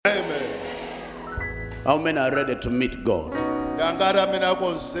How many are ready to meet God?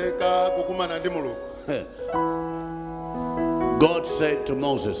 God said to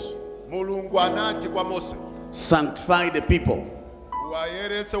Moses, sanctify the people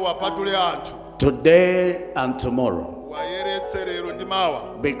today and tomorrow,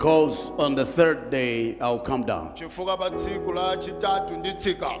 because on the third day I'll come down.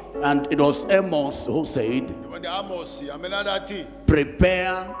 And it was Amos who said,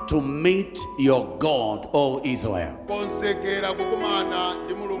 prepare to meet your God, O Israel.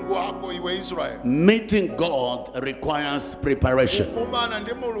 Meeting God requires preparation.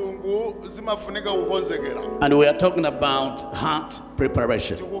 And we are talking about heart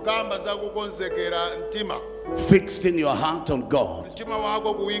preparation. Fixing your heart on God. The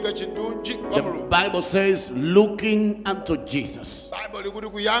Bible says, looking unto Jesus.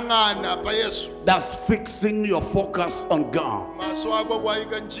 That's fixing your focus on God.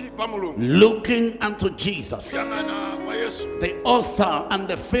 Looking unto Jesus, the author and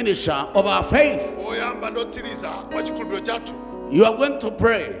the finisher of our faith. You are going to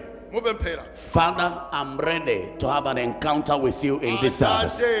pray, Father, I'm ready to have an encounter with you in this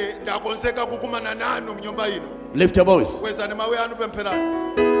service. Lift your voice.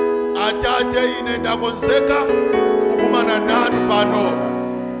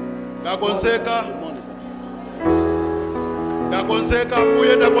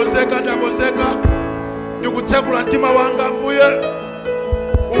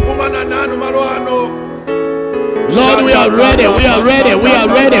 Lord, we are ready, we are ready, we are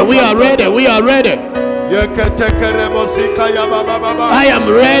ready, we are ready, we are ready. I am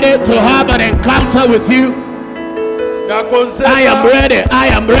ready to have an encounter with you. I am ready, I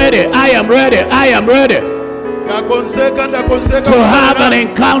am ready, I am ready, I am ready to have an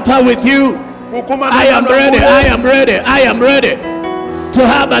encounter with you. I am ready, I am ready, I am ready to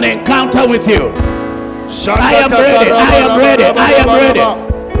have an encounter with you. I am ready, I am ready, I am ready.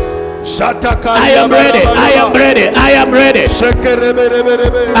 I am ready, I am ready, I am ready.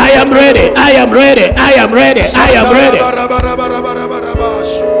 I am ready, I am ready, I am ready, I am ready.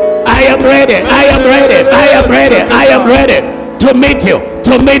 I am ready, I am ready, I am ready, I am ready to meet you,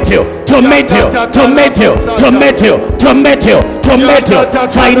 to meet you, to meet you, to meet you, to meet you, to meet you, to meet you,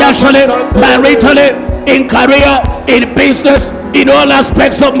 financially, maritally, in career, in business, in all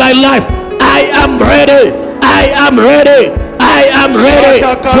aspects of my life. I am ready, I am ready. I am ready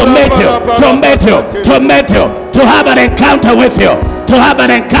to meet you, to meet you, to meet you, to have an encounter with you, to have an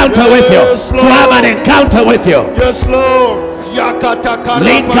encounter with you, to have an encounter with you. Yes, Lord.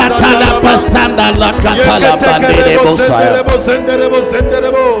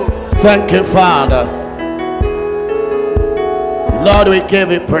 Thank you, Father. Lord, we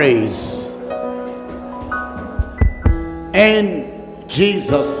give you praise. In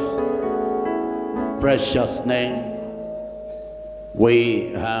Jesus' precious name,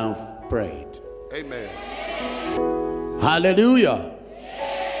 we have prayed. Amen. Hallelujah.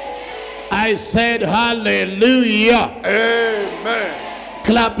 I said hallelujah. Amen.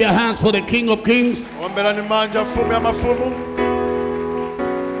 Clap your hands for the King of Kings.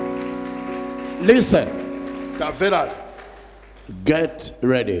 Listen. Get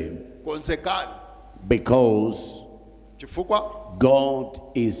ready. Because God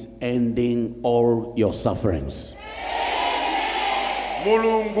is ending all your sufferings.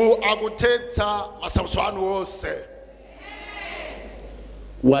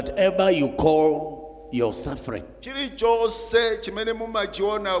 Whatever you call your suffering,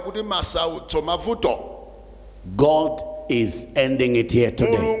 God is ending it here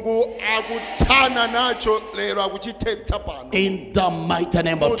today. In the mighty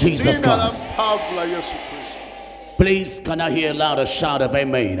name of Jesus Christ. Please, can I hear a louder shout of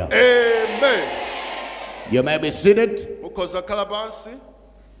amen? Amen. You may be seated.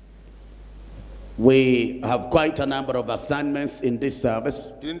 We have quite a number of assignments in this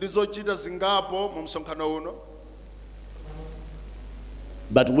service.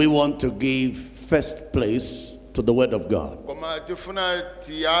 But we want to give first place to the Word of God.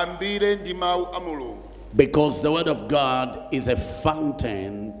 Because the Word of God is a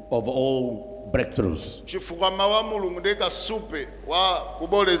fountain of all breakthroughs.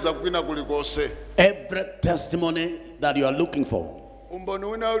 Every testimony that you are looking for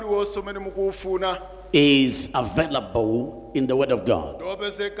is available in the Word of God.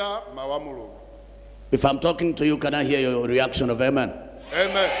 If I'm talking to you, can I hear your reaction of amen?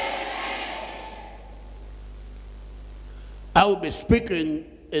 Amen. I will be speaking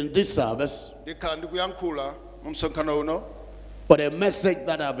in this service, but a message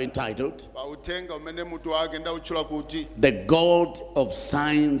that I've entitled, The God of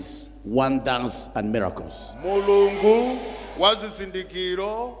Signs wonders and miracles. Mulungu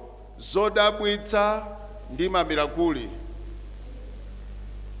wazizindikiro zodabwitsa ndi mamirakuli.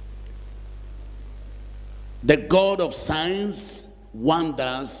 The God of signs,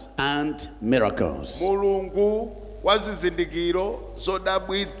 wonders and miracles. Mulungu wazizindikiro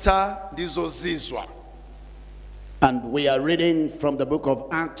zodabwitsa ndi zozizwa. And we are reading from the book of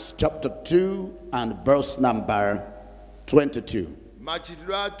Acts chapter 2 and verse number 22.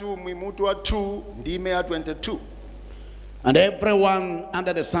 Machitidwe atumwi mutu wa 2 ndime ya 22. And everyone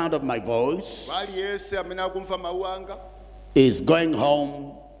under the sound of my voice Bali yese amene akumva mawu anga is going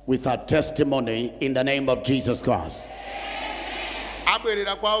home with a testimony in the name of Jesus Christ.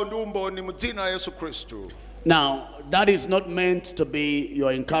 abwerera kwawo ndi umboni mu dzina la Yesu Khristu. Now, that is not meant to be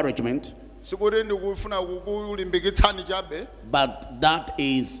your encouragement, Sikuti ndikufuna kukulimbikitsani chabe, but that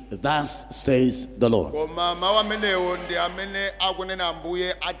is thus says the Lord. koma mawu amenewo ndi amene akunena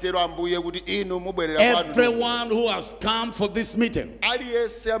Ambuye, atero Ambuye kuti inu mubwerera kwanu. Everyone who has come for this meeting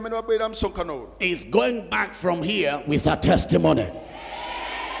Aliyese amene wabwerera msonkhanowo is going back from here with a testimony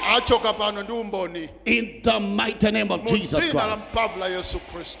achoka pano ndi umboni in the mighty name of mu Jesus dzina la Christ. mphamvu la Yesu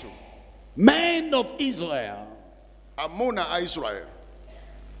Khristu. Men of Israel, Amuna a Israel,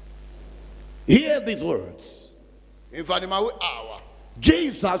 hear these words. imvani mawu awa.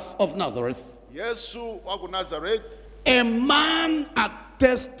 Jesus of Nazareth, Yesu wa ku Nazareth, a man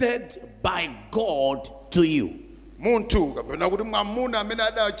attested by God to you munthu kapena kuti mwamuna amene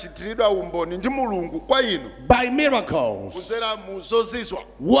adachitiridwa umboni ndi Mulungu kwa inu by miracles, kudzera mu zozizwa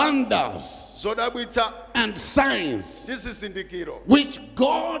wonders, zodabwitsa and signs ndi zizindikiro which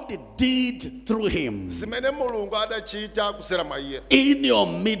God did through him zimene Mulungu adachita kudzera mwa iye in your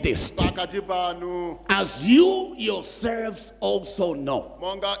midst, pakati panu, as you yourselves also know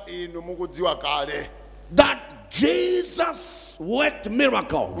monga inu mukudziwa kale that Jesus worked kuti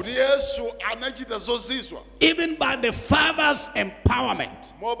miracles Yesu anachita zozizwa even by the Father's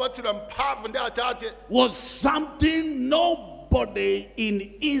empowerment mopatsidwa mphamvu ndi Atate, was something nobody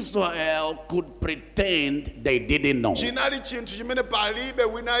in Israel could pretend they didn't know. chinali chinthu chimene palibe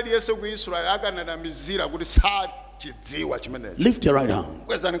wina aliyense ku Israeli akananamizira kuti sachidziwa chimenecho. Lift your right hand.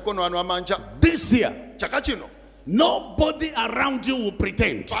 Kwezani mkono wanu wamanja. This year, Chaka chino nobody around you will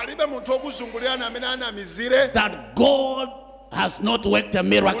pretend palibe munthu okuzungulirani amene anamizire that God has not worked a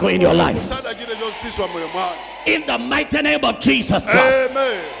miracle in your life. sadachite chozizwa moyo mwanu. In the mighty name of Jesus Christ.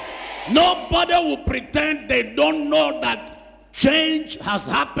 Amen. Nobody will pretend they don't know that change has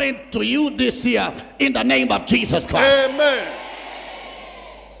happened to you this year in the name of Jesus Christ. Amen.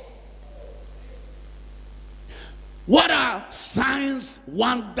 What are signs,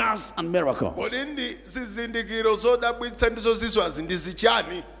 wonders, and miracles? Kodi ndi zizindikiro zodabwitsa ndi zozizwazi ndi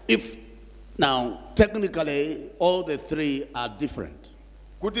zichani? If now technically all the three are different.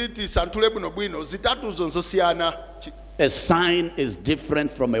 Kuti tisanthule bwinobwino zitatuzo zosiyana. A sign is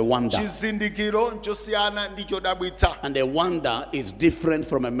different from a wonder, Chizindikiro nchosiyana ndi chodabwitsa. and a wonder is different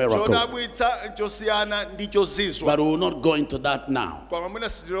from a miracle. Chodabwitsa nchosiyana ndi chozizwa. But we will not go into that now. Koma mwina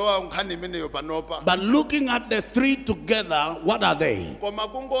sitilowa nkhani imeneyo panopa. But looking at the three together, what are they? Koma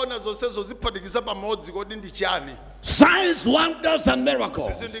kungoona zonsezo ziphatikiza pamodzi kodi ndi chani? Signs, wonders, and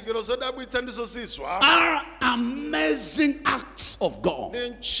miracles Zizindikiro zodabwitsa ndi zozizwa are amazing acts of God ndi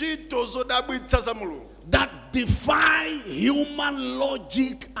ntchito zodabwitsa za Mulungu that defy human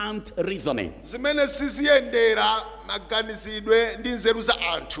logic and reasoning. zimene siziyendera maganizidwe ndi nzeru za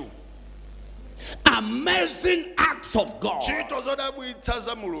anthu. Amazing acts of God Ntchito zodabwitsa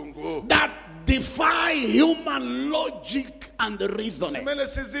za Mulungu that defy human logic and reasoning. zimene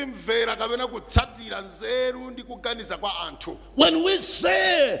sizimvera kapena kutsatira nzeru ndi kuganiza kwa anthu. When we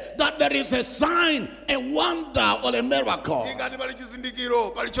say that there is a sign, a wonder, or a miracle, Tikati pali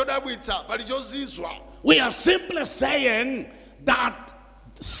chizindikiro, pali chodabwitsa, pali chozizwa, we are simply saying that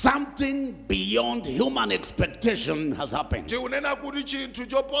something beyond human expectation has happened. tikunena kuti chinthu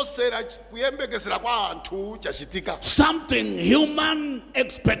choposera kuyembekezera kwa anthu chachitika. Something human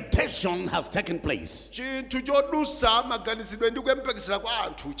expectation has taken place. Chinthu chodusa maganizidwe ndi kuyembekezera kwa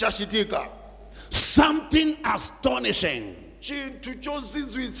anthu chachitika. Something astonishing. Chinthu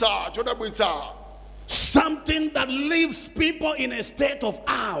chozizwitsa, chodabwitsa. Something that leaves people in a state of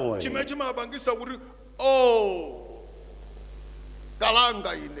awe. Chimene chimapangisa kuti oh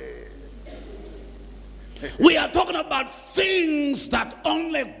kalanga ine. We are talking about things that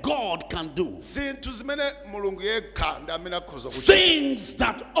only God can do. Zinthu zimene Mulungu yekha ndi amene akhoza kuchita. Things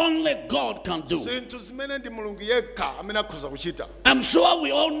that only God can do. Zinthu zimene ndi Mulungu yekha amene akhoza kuchita. I'm sure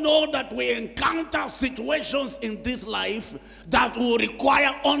we all know that we encounter situations in this life that will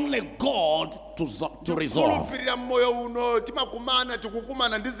require only God to resolve. Kukhulupirira moyo uno timakumana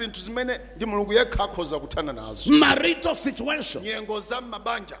tikukumana ndi zinthu zimene ndi Mulungu yekha akhoza kuthana nazo. Marital situations, Nyengo za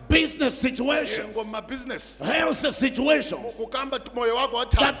mabanja, business situations, nyengo ma business, health situations, kukamba moyo wako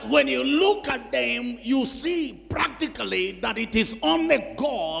that wathazi. when you look at them, you see practically that it is only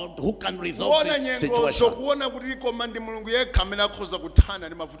God who can resolve Kuona this nyengo situation. kuona kuti koma ndi Mulungu yekha amene akhoza kuthana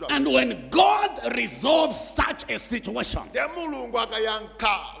ndi mavuto ako. And when God resolves such a situation, Ndiye Mulungu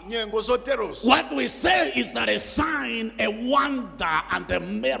akayankha nyengo zoterozo. what we say is that a sign, a wonder, and a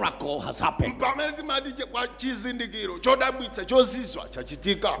miracle has happened. Pamene timati kwa chizindikiro chodabwitsa chozizwa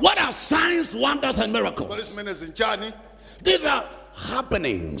chachitika. What are signs, wonders, and Kodi miracles? zimene zinchani? These are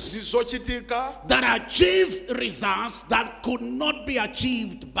happenings Zizochitika that achieve results that could not be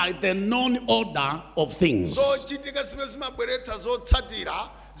achieved by the known order of things. zochitika zimene zimabweretsa zotsatira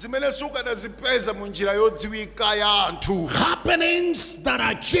zimene sukanazipeza mu njira yodziwika ya anthu. Happenings that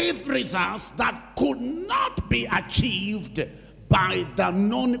achieve results that could not be achieved by the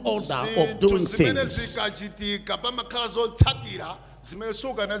known order of doing zimene things. zikachitika pamakhala zotsatira zimene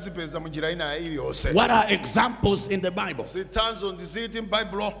sukanazipeza mu njira ina iliyonse. What are examples in the Bible? Zitsanzo ndiziti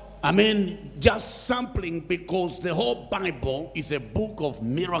m'Baibulo. I mean, just sampling, because the whole Bible is a book of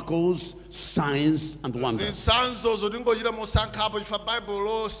miracles, signs, and wonders. Zitsanzo zotingochita mosankhapo chifukwa Baibulo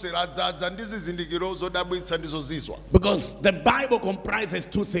lonse ladzaza ndi zizindikiro zodabwitsa ndi zozizwa. Because the Bible comprises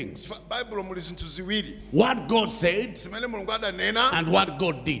two things: Baibulo muli zinthu ziwiri. what God said Zimene Mulungu adanena and what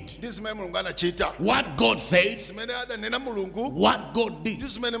God did. ndi zimene Mulungu adachita. What God said, Zimene adanena Mulungu what God did. ndi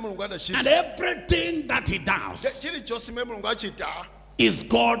zimene Mulungu adachita. And everything that He does Chilichonse chimene Mulungu achita is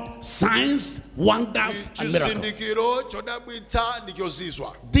called signs, wonders, and miracles. chizindikiro chodabwitsa ndi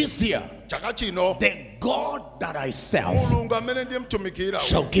chozizwa. This year, Chaka chino the God that I serve Mulungu amene ndiye mtumikira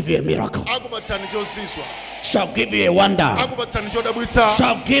shall give you a miracle, akupatsani chozizwa, shall give you a wonder, akupatsani chodabwitsa,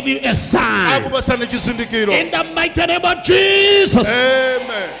 shall give you a sign. akupatsani chizindikiro. In the mighty name of Jesus.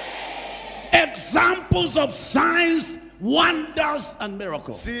 Amen. Examples of signs, wonders, and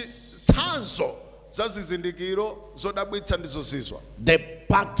miracles. Zitsanzo za zizindikiro zodabwitsa ndi zozizwa. The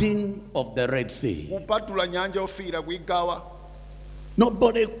parting of the Red Sea. Kupatula nyanja yofiira kuigawa.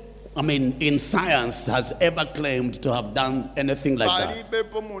 Nobody, I mean, in science has ever claimed to have done anything like that.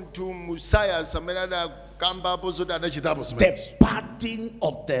 Palibepo munthu mu science amene adakambapo zoti adachitapo zimene. The parting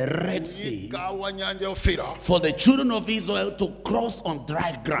of the Red Sea Kuigawa nyanja yofiira. for the children of Israel to cross on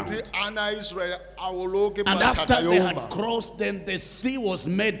dry ground. Kuti ana a Israeli awoloke And pa after nthaka they had yowuma. crossed, then the sea was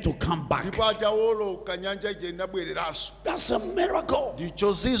made to come back. Ndipo atawoloka nyanja ija inabwereranso. That's a miracle. Ndi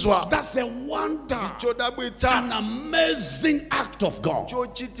chozizwa. That's a wonder. Chodabwitsa. An amazing act of God.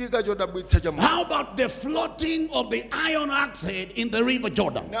 Chochitika chodabwitsa cha Mulungu. How about the floating of the iron axe head in the river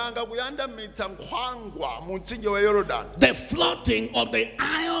Jordan? Nanga kuyandamitsa nkhwangwa mu mtsinje wa Yorodani. The floating of the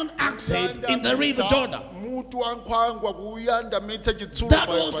iron axe head in the river Jordan. Mutu wa nkhwangwa kuyandamitsa chitsulo That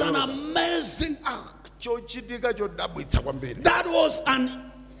pa was an Yorodani. amazing act. Chochitika chodabwitsa kwambiri. That was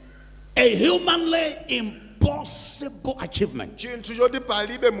a humanly impossible achievement. Chinthu choti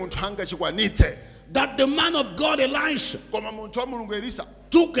palibe munthu angachikwanitse. That the man of God Elisha Koma munthu wa Mulungu Elisa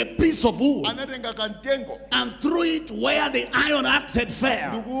took a piece of wood anatenga kamtengo and threw it where the iron axe head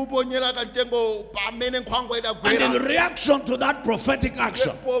fell. ndikuponyera kamtengo pamene nkhwangwa And idagwera. in reaction to that prophetic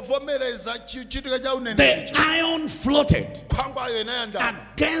action, Povomereza chichitika cha the uneneri. iron floated Nkhwangwayo inayandama.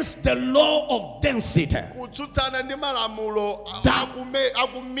 against the law of density. Kutsutsana ndi malamulo That-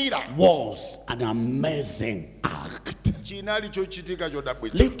 akumira. Was an amazing act. Chinali chochitika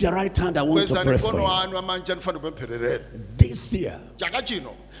chodabwitsa. Lift your right hand, I want to Kwezani pray for mkono you. wanu amanja nifana kupemphererera. This year, Chaka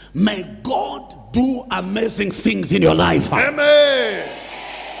chino. may God do amazing things in your life, Amen.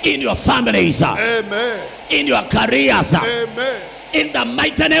 in your families, Amen. in your careers, Amen. in the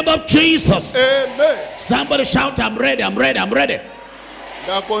mighty name of Jesus. Amen. Somebody shout, I'm ready, I'm ready, I'm ready.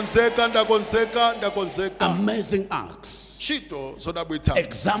 Ndakonzeka. Amazing acts. Ntchito zodabwitsa.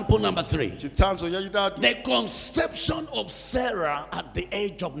 Example number 3. Chitsanzo chachitatu. The conception of Sarah at the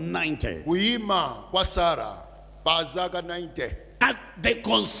age of 90. Kuyima kwa Sara pa zaka 90. At the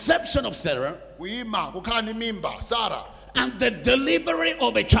conception of Sarah Kuyima kukhala ndi mimba Sara and the delivery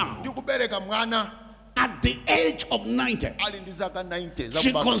of a child ndi kubereka mwana at the age of 90. ali ndi zaka 90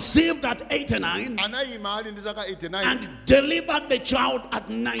 She zakubala. conceived at 89 Anayima ali ndi zaka 89. and delivered the child at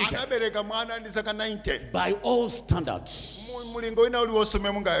 90. Anabereka mwana ndi zaka 90. By all standards, Mulingo ina uliwonse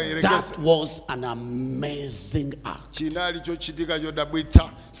umene mungayerekeze. that was an amazing act. Chinali chochitika chodabwitsa.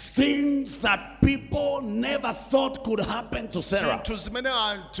 Things that people never thought could happen to Sarah. Zinthu zimene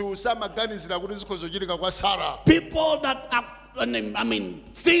anthu samaganizira kuti zikhozochitika kwa Sara. People that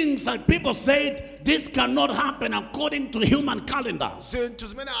things that people said this cannot happen according to human calendars zinthu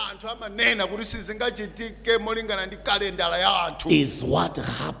zimene anthu amanena kuti sizingachitike molingana ndi kalendala ya anthu is what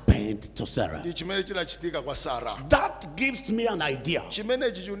happened to Sarah. ndi chimene chinachitika kwa Sara. That gives me an idea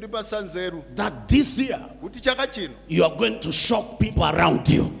chimenechi chindipasa nzeru that this year kuti chaka chino you are going to shock people around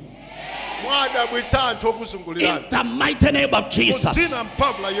you. mwadabwitsa anthu In okuzungulirani the mighty name of Jesus. dzina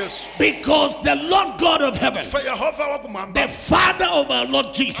mphamvu la Yesu. Because the Lord God of heaven, Fa Yehova wakumwamba the Father of our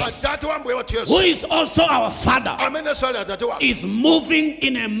Lord Jesus, atate wa mbuye wathu who Yesu is also our Father, amene swali atate wa is moving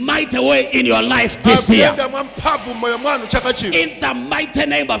in a mighty way in your life this year. akuyenda mwa mphamvu mmoyo mwanu chaka chino In the mighty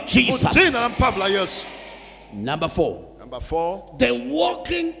name of Jesus. dzina la mphamvu la Yesu. Number 4. Number 4, The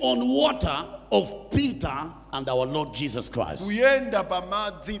walking on water of Peter and our Lord Jesus Christ. kuyenda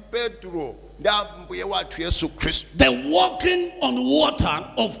pamadzi Petro ndi mbuye wathu Yesu Khristu. The walking on water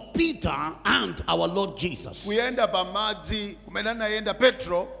of Peter and our Lord Jesus. kuyenda pamadzi kumene anayenda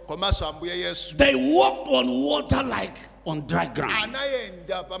Petro komanso ambuye Yesu. They walked on water like on dry ground.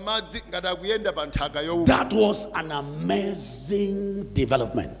 anayenda pamadzi ngati akuyenda pa nthaka yowuma. That was an amazing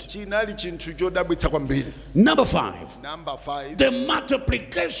development. chinali chinthu chodabwitsa kwambiri. Number 5. Number 5, The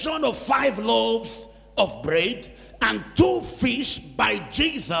multiplication of 5 loaves of bread and 2 fish by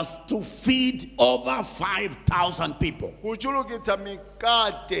Jesus to feed over 5,000 people. kuchulukitsa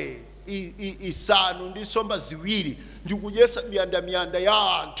mikate isanu ndi nsomba ziwiri ndi kudyetsa miyandamiyanda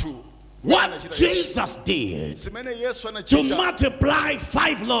ya anthu. What Jesus did zimene Yesu to anachita multiply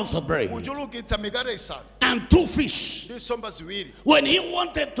 5 loaves of bread kuchulukitsa mikate isanu and 2 fish, ndi nsomba ziwiri when he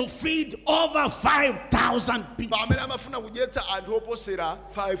wanted to feed over 5,000 people, pamene amafuna kudyetsa anthu oposera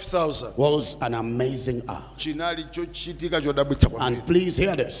 5,000 was an amazing act. chinali chochitika chodabwitsa And kwambiri. please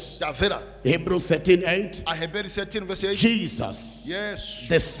hear this. tamvera Hebrews 13:8. Aheberi 13 verse 8. Jesus, Yesu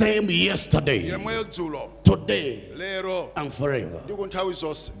the same yesterday, yemweyo dzulo today, lero and forever. ndi ku nthawi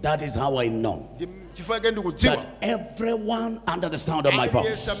zonse. That is how I know chifukwa chake ndikudziwa that everyone under the sound of my aliyense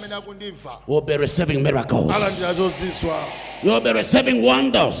voice amene akundimva will be receiving miracles. alandira zozizwa. You'll be receiving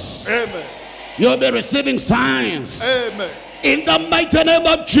wonders. Amen. You'll be receiving signs. Amen. In the mighty name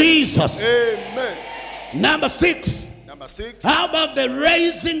of Jesus. Amen. Number 6. Number 6, How about the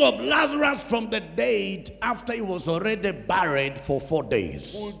raising of Lazarus from the dead after he was already buried for 4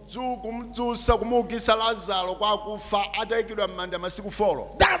 days? kumdzutsa kumuukitsa Lazaro kwa akufa atayikidwa m'manda masiku 4.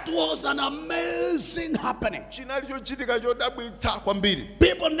 That was an amazing happening. chinali chochitika chodabwitsa kwambiri.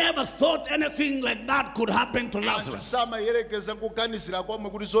 People never thought anything like that could happen to anthu Lazarus. samayerekeza kuganizira komwe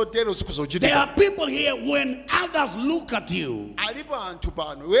kuti zotero There zikuzochitika. are people here, when others look at you, alipo anthu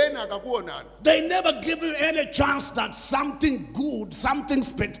pano wena akakuonani they never give you any chance that something good, something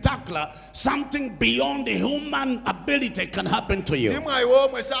spectacular, something beyond the human ability can happen to you. ndimwe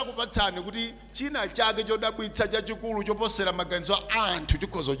omwe sakupatsani kuti china chake chodabwitsa chachikulu choposera maganizo a anthu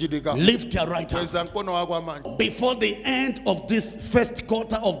chikhozochitika. Lift your right hand. kweza mkono wako amanja. Before the end of this first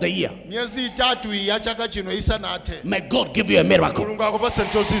quarter of the year, miyezi itatu iyi ya chaka chino isanathe may God give you a miracle. mulungu akupatse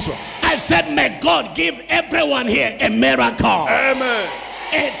chozizwa. I said, may God give everyone here a miracle, Amen.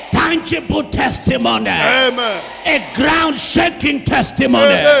 a tangible testimony, Amen. a ground shaking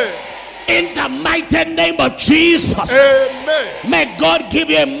testimony. Amen. In the mighty name of Jesus, Amen. may God give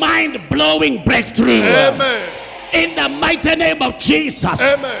you a mind blowing breakthrough. Amen. In the mighty name of Jesus.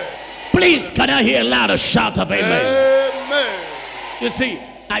 Amen. Please, can I hear a louder shout of amen? Amen. You see,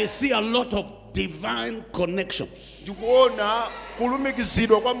 I see a lot of divine connections ndikuona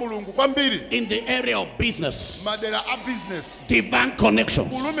kulumikizidwa kwa mulungu kwambiri in the area of business. madera a business. Divine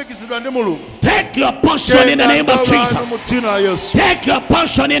connections. kulumikizidwa ndi mulungu. Take your portion in the name of Jesus. mudzina la Yesu. Take your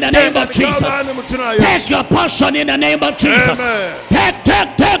portion in the name of Jesus. mudzina la Take Yesu. your portion in the name of Jesus. Amen.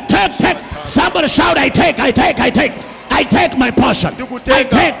 Take. Somebody shout, I take my portion.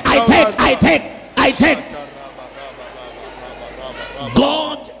 I take.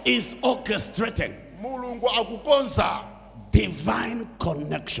 God is orchestrating mulungu akukonza divine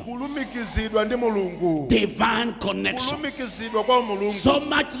connection. kulumikizidwa ndi mulungu. Divine connection. kulumikizidwa kwa mulungu. So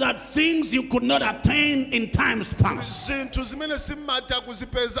much that things you could not attain in times past, zinthu zimene simatha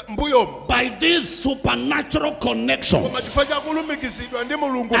kuzipeza mbuyomo. by these supernatural connections, koma chifukwa cha kulumikizidwa ndi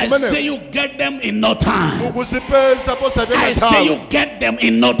mulungu I kumene say you get them in no time. ukuzipeza posatenga I say you nthawi. get them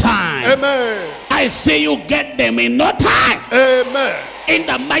in no time. Amen. I say you get them in no time. Amen. In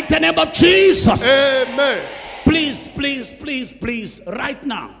the mighty name of Jesus. Amen. Please, right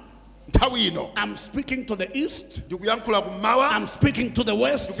now, nthawi ino I'm speaking to the east. ndikuyankhula kummawa, I'm speaking to the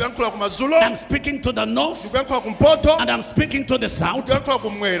west. ndikuyankhula kumadzulo, I'm speaking to the north. ndikuyankhula kumpoto, And I'm speaking to the south. ndikuyankhula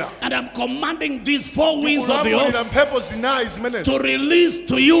kumwera. And I'm commanding these four winds of the Kulamulira earth mphepo zinayi zimenezi to release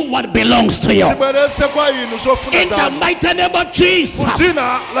to you what belongs to you. zibwerese kwa inu zofuna In the zanu. mighty name of Jesus.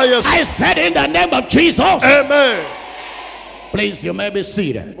 Dzina la Yesu. I said in the name of Jesus. Amen. Please, you may be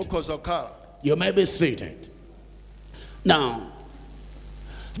seated. Mukhoza kukhala. You may be seated. Now,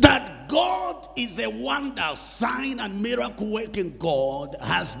 that God is a wonder, sign, and miracle working God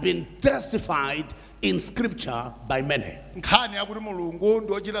has been testified in scripture by many. Nkhani yakuti Mulungu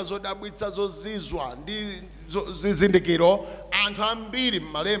ndochita zodabwitsa zozizwa ndi zizindikiro anthu ambiri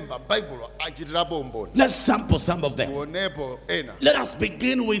m'malemba Baibulo achitirapo umboni. Let's sample some of them. Tuonepo ena. Let us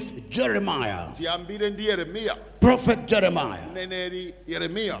begin with Jeremiah. Tiyambire ndi Yeremiya. Prophet Jeremiah. Mneneri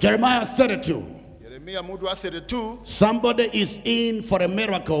Yeremiya. Jeremiah 32. Yeremiya mutu wa 32. Somebody is in for a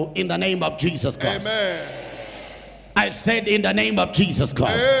miracle in the name of Jesus Christ. Amen. I said in the name of Jesus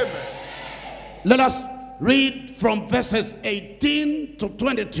Christ. Amen. Let us read from verses 18 to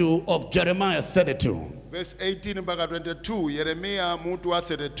 22 of Jeremiah 32. Verse 18 mpaka 22. Yeremiya mutu wa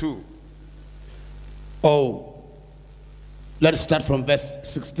 32. Oh, let's start from verse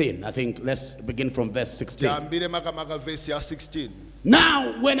 16. I think let's begin from verse 16. Tiyambire makamaka verse ya 16.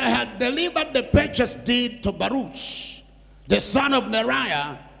 Now, when I had delivered the purchase deed to Baruch, the son of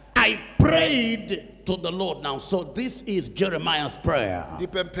Neriah, I prayed to the Lord. Now, so this is Jeremiah's prayer.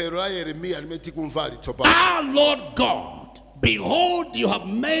 Ndipemphero la Yeremiya limeti kumvali topa. Our Lord God, behold, you have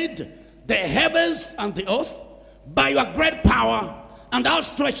made the heavens and the earth by your great power and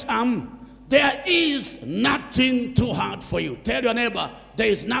outstretched arm. There is nothing too hard for you. Tell your neighbor, there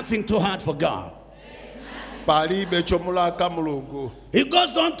is nothing too hard for God. Palibe chomulaka Mulungu. He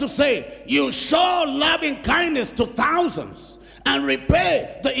goes on to say, you show loving kindness to thousands and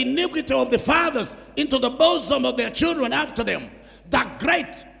repay the iniquity of the fathers into the bosom of their children after them. The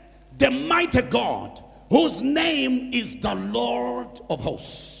great, the mighty God, whose name is the Lord of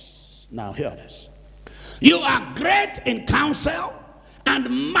hosts. Now hear this. You are great in counsel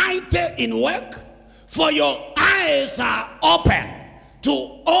and mighty in work, for your eyes are open to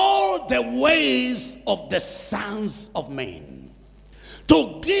all the ways of the sons of men,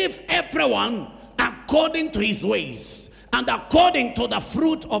 to give everyone according to his ways and according to the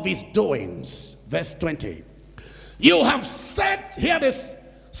fruit of his doings. Verse 20. You have set, hear this,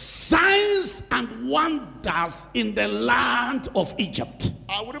 signs and wonders in the land of Egypt.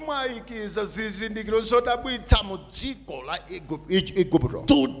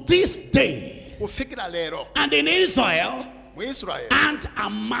 To this day, and in Israel, and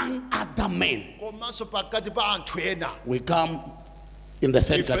among other men. We come in the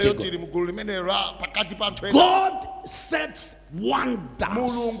third category. God sets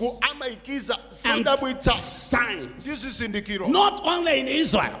wonders and signs, not only in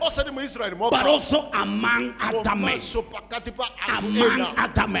Israel, but also among other men. Among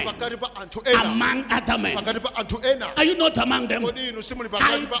other men. Among other men. Are you not among them?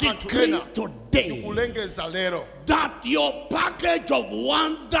 I decree today that your package of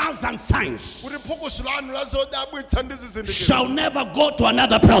wonders and signs shall never go to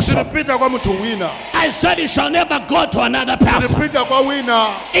another person. I said it shall never go to another person.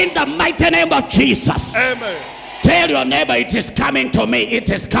 In the mighty name of Jesus. Amen. Tell your neighbor, it is coming to me. It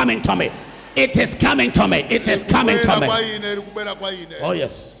is coming to me. It is coming to me. It is coming to me. Oh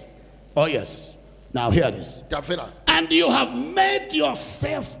yes. Oh yes. Now hear this. And you have made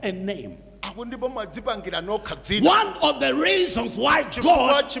yourself a name. One of the reasons why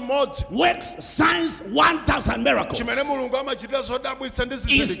God works signs, wonders, and miracles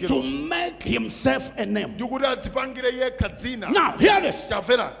is to make himself a name. Now, hear this.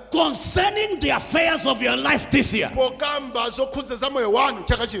 Concerning the affairs of your life this year,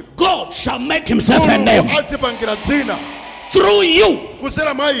 God shall make himself a name. Through you,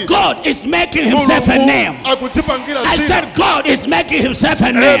 God is making himself a name. I said God is making himself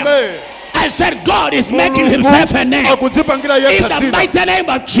a name. I said God is making himself a name. In the mighty name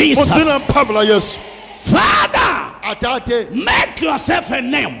of Jesus. Father, make yourself a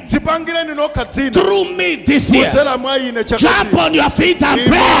name through me this year. Jump on your feet and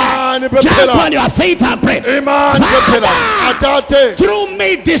pray. Jump on your feet and pray. Father, through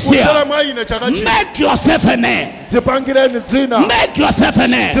me this year, make yourself a name. dzipangireni dzina, Make yourself a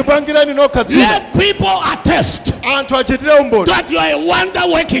name. dzipangireni nokha dzina. Let people attest Anthu achitire umboni that you are a wonder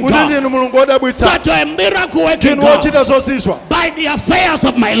working kuti God, ndinu mulungu wodabwitsa, that you are a miracle working ndinu God, wochita zozizwa by the affairs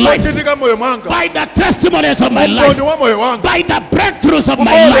of my life, zochitika moyo mwanga, by the testimonies of my life, umboni wa moyo wanga, by the breakthroughs of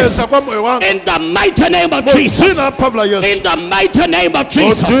my life, kuboleza kwa moyo wanga, in the mighty name of mu Jesus, dzina la mphamvu la in Yesu, the mighty name of mu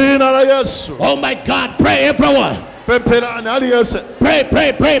Jesus. dzina la Yesu. Oh my God, pray everyone. Pempherani aliyense, Pray,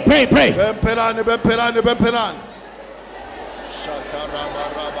 pray, pray, pray, pray. pempherani, pempherani, pempherani.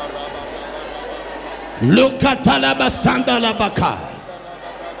 Lukatalabasanda labaka.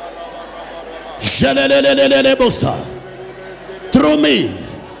 Jelelelelelelebosa. Through me,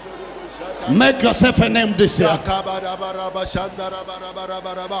 make yourself a name this year.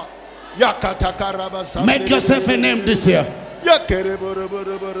 Make yourself a name this year.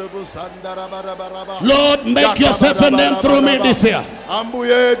 Lord, make yourself a name through me this year. By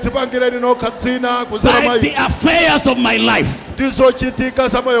the affairs of my life,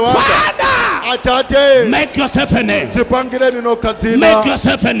 Father, make yourself a name. Make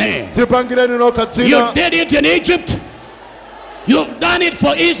yourself a name. You did it in Egypt. You've done it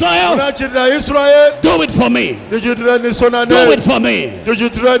for Israel. Do it for me. Do it for me.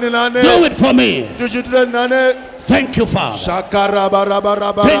 Do it for me. Thank you, Father.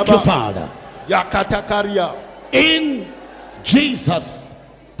 Thank you, Father. In Jesus'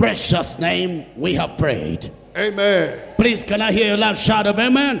 precious name we have prayed. Amen. Please, can I hear a loud shout of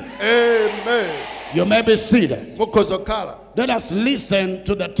amen? Amen. You may be seated. Let us listen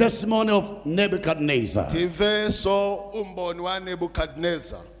to the testimony of Nebuchadnezzar.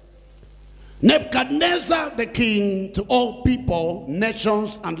 Nebuchadnezzar, the king to all people,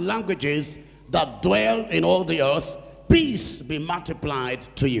 nations, and languages that dwell in all the earth, peace be multiplied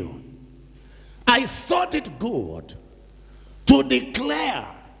to you. I thought it good to declare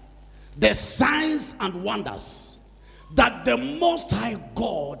the signs and wonders that the Most High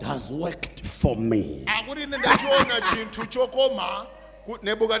God has worked for me.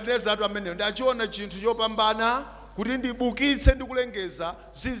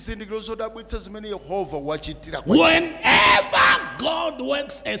 Whenever God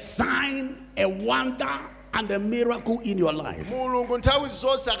works a sign, a wonder, and a miracle in your life,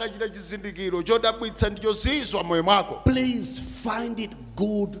 please find it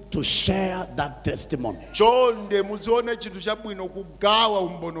good to share that testimony.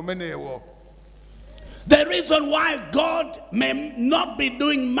 The reason why God may not be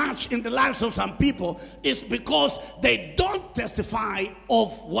doing much in the lives of some people is because they don't testify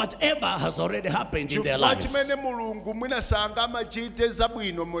of whatever has already happened in their lives. In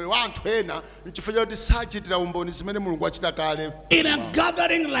a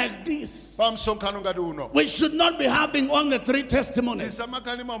gathering like this, we should not be having only 3 testimonies.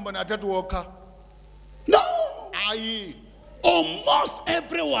 No. Almost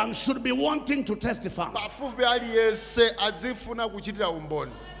everyone should be wanting to testify.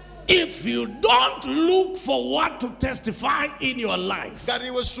 If you don't look for what to testify in your life,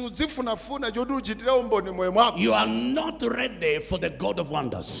 you are not ready for the God of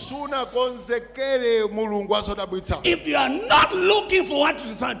wonders. If you are not looking for what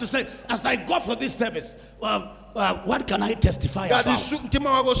to say, as I go for this service, what can I testify about?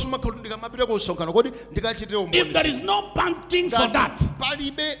 If there is no panting for that,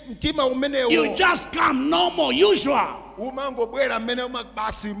 you just come normal, usual. And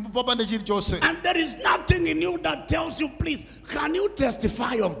there is nothing in you that tells you, please, can you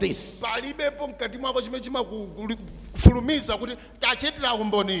testify of this? Think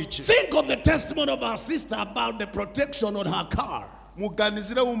of the testimony of our sister about the protection on her car. How many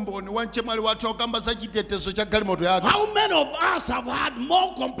of us have had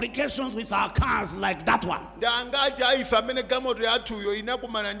more complications with our cars like that one?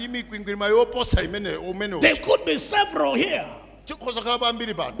 There could be several here.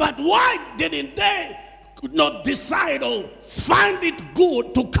 But why didn't they not decide or find it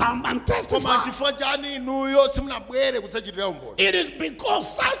good to come and testify? It is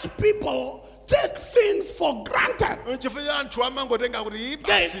because such people take things for granted. They take things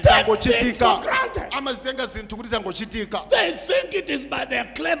for granted. They think it is by their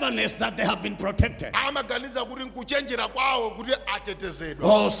cleverness that they have been protected.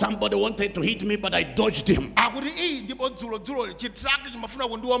 Oh, somebody wanted to hit me, but I dodged him.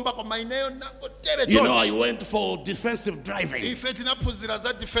 You know, I went for defensive driving.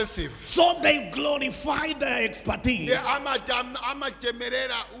 So they glorify their expertise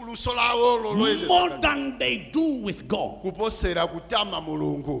more than they do with God.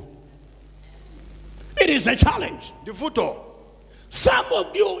 It is a challenge. Some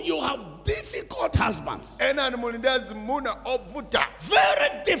of you have difficult husbands. Ena muli ndi azimuna ovuta.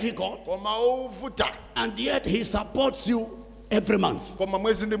 Very difficult. Koma ovuta. And yet he supports you every month. Koma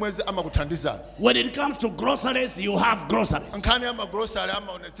mwezi ndi mwezi amakuthandizani. When it comes to groceries, you have groceries. Nkhani ama grocery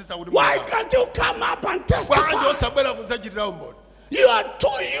amaonetsetsa kuti Why can't you come up and testify? Bwanji osabwera kudzachitira umboni. You are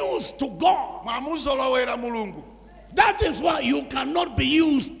too used to God. Mwamuzolowera Mulungu. That is why you cannot be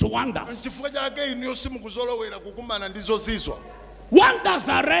used to wonders. Chifukwa chake inu simukuzolowera kukumana ndi zozizwa. Wonders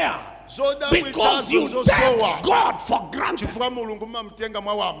are rare because you take God for granted. Chifukwa Mulungu mumamtenga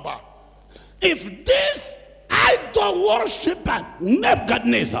mwawamba. If this idol worshiper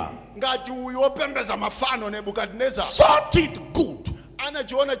Nebuchadnezzar ngati uyu opembeza mafano Nebukadnezar thought it good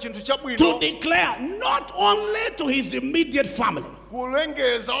anachiona chinthu chabwino to declare not only to his immediate family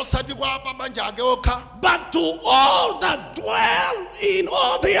kulengeza osati kwa mabanja ake okha but to all that dwell in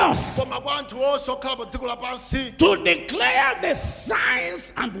all the earth, koma kwa anthu onse okhala pa dziko lapansi, to declare the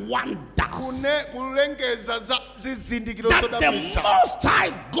signs and wonders kulengeza za zizindikiro that the zodabwitsa Most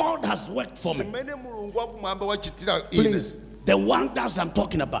High God has worked for me. zimene Mulungu wakumwamba wachitira ine. Please, the wonders I'm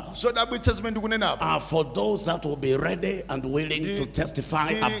talking about Zodabwitsa zimene ndikunenapo are for those that will be ready and willing to testify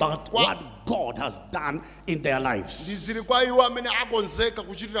about what God has done in their lives. ndizili kwa iwo amene akonzeka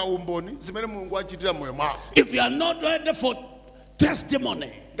kuchitira umboni zimene Mulungu wachitira moyo mwako. If you are not ready for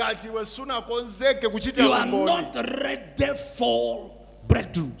testimony, ngati iwe sunakonzeke kuchitira you are umboni, not ready for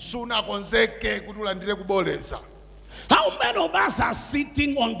breakthrough. sunakonzeke kuti ulandire kuboleza. How many of us are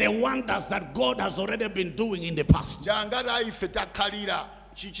sitting on the wonders that God has already been doing in the past? Ngati ife takhalira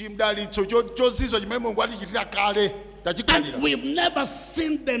chichimdalitso chozizwa chimene Mulungu atichitira kale tachikhalira. And we've never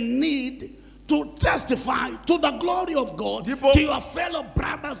seen the need to testify to the glory of God Ndipo- to your fellow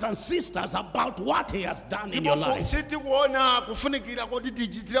brothers and sisters about what He has done in your life. Siti kuona kufunikira kuti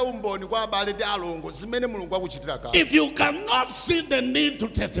tichitire umboni kwa abale ndi alongo zimene Mulungu akuchitira kale. If you cannot see the need to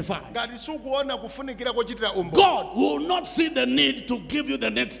testify, Ngati sukuona kufunikira kuchitira umboni, God will not see the need to give you the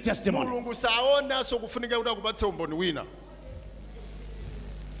next testimony. Mulungu saona so kufunikira kuti akupatse umboni wina.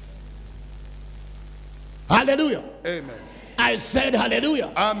 Hallelujah. Amen. I said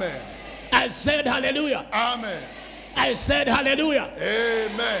hallelujah. Amen. I said hallelujah. Amen. I said hallelujah.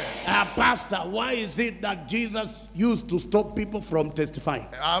 Amen. Pastor, why is it that Jesus used to stop people from testifying?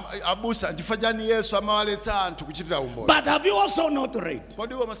 Abusa ndifanyani Yesu amawaletsa anthu kuchitira umboni. But have you also not read?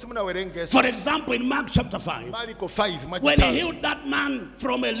 Kodi iwe simunawerenge For example, in Mark chapter 5, Marko 5 when he mwachitatu. healed that man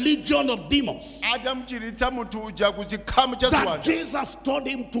from a legion of demons, Adamuchiritsa munthu uja kuchikhamu cha that ziwanda. Jesus told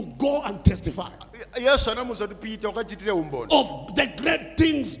him to go and testify Yesu anamuwuza kuti pita ukachitire umboni. of the great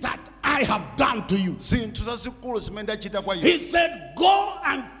things that I have done to you. Zinthu zazikulu zimene ndachita kwa He iwe. said, go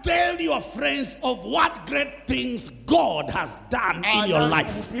and tell your friends of what great things God has done in your life.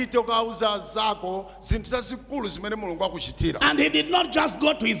 Upite ukauza zako zinthu zazikulu zimene Mulungu akuchitira. And he did not just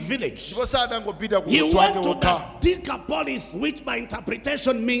go to his village. Ndipo sadangopita He kumudzi went wake to the wokha. Decapolis, which by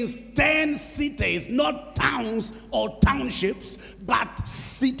interpretation means 10 cities, not towns or townships, but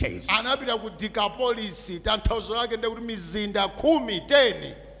cities. Anapita ku Decapolis, tanthauzo lake ndekuti mizinda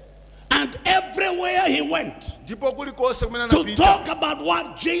 10. And everywhere he went Ndipo kulikonse kumene to anapita talk about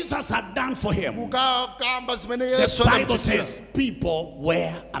what Jesus had done for him, kukamba zimene the Yesu Bible anamuchitira. says people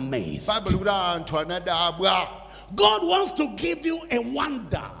were amazed. Bible likuti anthu anadabwa. God wants to give you a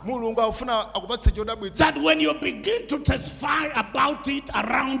wonder Mulungu akufuna akupatse chodabwitsa that when you begin to testify about it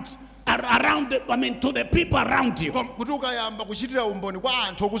to the people around you, kuti ukayamba kuchitira umboni kwa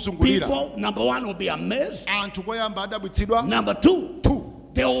anthu okuzungulira. people, number one, will be amazed. Anthu koyamba adabwitsidwa. Number two,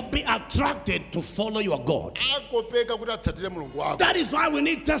 they will be attracted to follow your God. Akopeka kuti atsatire Mulungu wako. That is why we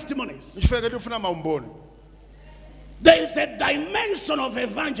need testimonies. Chifukwa tifuna maumboni. There is a dimension of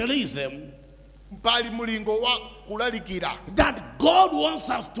evangelism Pali mulingo wa kulalikira. that God wants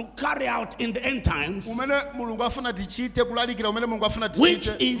us to carry out in the end times, Umene Mulungu afuna tichite kulalikira umene Mulungu afuna which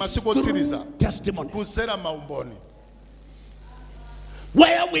tichite is masiku otsiriza. through testimonies, Kusera maumboni.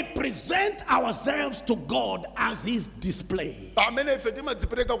 where we present ourselves to God as His display, Pamene ife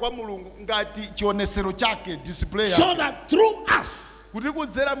timadzipereka kwa Mulungu ngati chionesero chake display so yake. that through us Kuti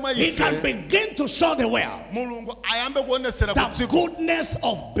kudzera mwa He can ife begin to show the world Mulungu ayambe kuonesera the kutsiku goodness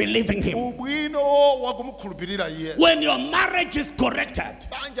of believing Him. ubwino wa kumukhulupirira iye. When your marriage is corrected,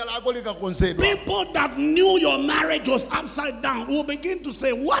 Banja lako likakonzedwa. people that knew your marriage was upside down will begin to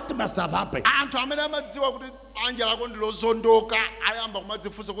say, what must have happened? Anthu amene amadziwa kuti banja lako ndilozondoka ayamba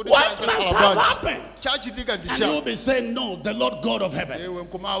kumadzifunsa kuti What must have happened? chachitika And you'll ndicha be saying, no, the Lord God of heaven ewe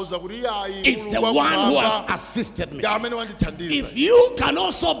nkumauza kuti iyayi is the Mulungu one who has wakumwamba assisted me. ndi amene wandithandiza If you can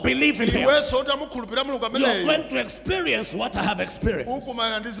also believe in him, iwenso kuti amukhulupirira Mulungu you're ameneyo going to experience what I have experienced.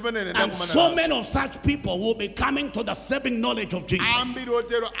 ukumana ndi zimenene And so many of such people will be coming to the saving knowledge of Jesus. ambiri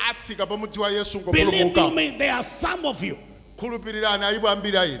otero afika pamudziwa Yesu Believe you ngopulumuka me, there are some of you, khulupirirani alipo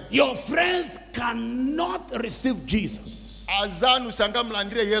ambiri ayini your friends cannot receive Jesus azanu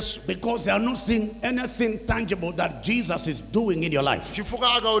sangamulandire Yesu because they are not seeing anything tangible that Jesus is doing in your life.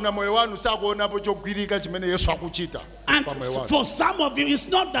 chifukwa akaona moyo wanu sakuonapo chogwirika chimene Yesu akuchita And pa moyo wanu for some of you, it's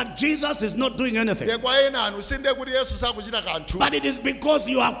not that Jesus is not doing anything, kwa ena anu sinde kuti Yesu sakuchita kanthu but it is because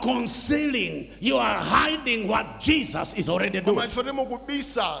you are concealing, you are hiding what Jesus is already doing. koma chifukwa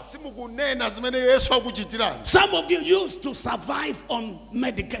mukubisa simukunena zimene Yesu akuchitirani Some of you used to survive on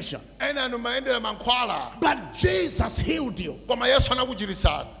medication, ena anu mayendera mankhwala but Jesus healed you. koma Yesu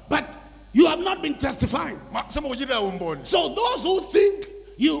anakuchirisani But you have not been testifying. simukuchitira umboni So those who think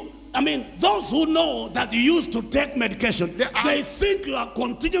those who know that you used to take medication, they think you are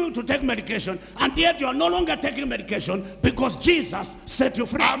continuing to take medication, and yet you are no longer taking medication because Jesus set you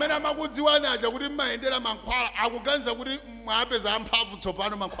free. amene amakudziwani aja kuti mmayendera mankhwala akuganiza kuti mwapeza amphamvu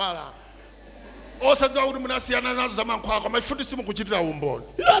tsopano mankhwala osadziwa kuti munasiyana nazo za mankhwala koma ifuti simukuchitira umboni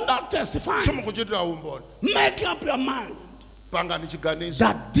You are not testifying. simukuchitira umboni Make up your mind pangani chiganizo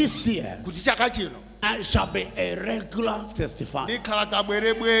that this year kuti chaka chino I shall be a regular testifier. ndikhala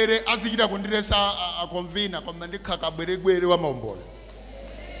kabwerebwere azichita kundiresa akonvina koma ndikhala kabwerebwere wa maumboni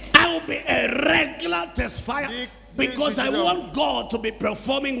I will be a regular testifier because I want God to be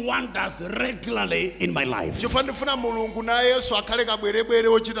performing wonders regularly in my life. chifukwa ndifuna mulungu na Yesu akhale kabwerebwere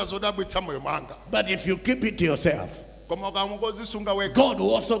wochita zodabwitsa moyo mwanga But if you keep it to yourself, koma ukamukozisunga wekha God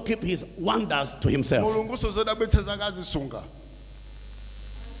will also keep his wonders to himself. mulungu sozodabwitsa zake azisunga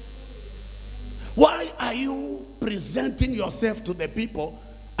Why are you presenting yourself to the people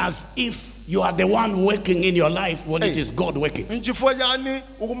as if you are the one working in your life when it is God working? nchifukwa chani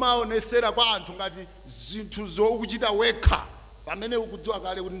ukumaonesera kwa anthu ngati zinthu zokuchita wekha pamene ukudziwa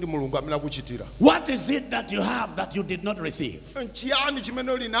kale kuti ndi mulungu amene akuchitira What is it that you have that you did not receive? nchiyani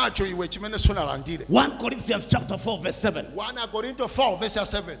chimene uli nacho iwe chimene sunalandire 1 Corinthians chapter 4 verse 7 1 Korinto 4 verse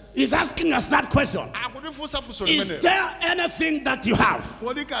 7 is asking us that question. akutifunsa funso Is limene there anything that you have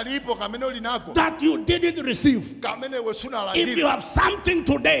kodi kalipo kamene uli nako that you didn't receive? kamene iwe If you sunalandire have something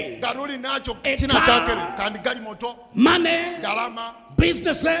today, ngati uli nacho A china car, chake kandi galimoto money, ndalama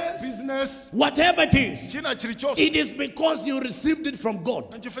businesses, business whatever it is, china chilichonse it is because you received it from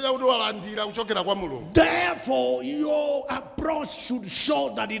God. nchifukwa chakuti walandira kuchokera kwa mulungu Therefore, your approach should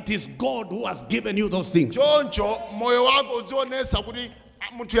show that it is God who has given you those things. choncho moyo wako udzionesa kuti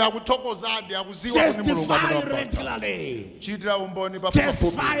munthu yakuthokozadi akuziwa kuti mulungu Testify amene regularly. chitira umboni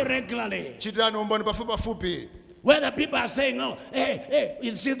pafupipafupi Testify regularly. chitirani umboni pafupipafupi Whether people are saying, oh, hey,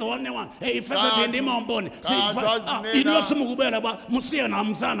 is she the only one? Hey, if I say ndima umboni, musiye na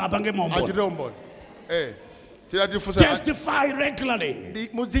msana apange umboni. achitire umboni tira Testify regularly.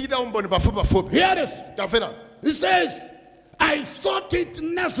 muzichita umboni pafupipafupi Hear this. tamvera He says, I thought it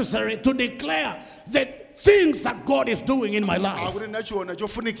necessary to declare the things that God is doing in my life. akuti nachiona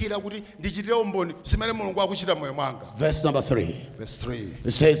chofunikira kuti ndichitire umboni zimene mulungu akuchita moyo mwanga Verse number 3. verse 3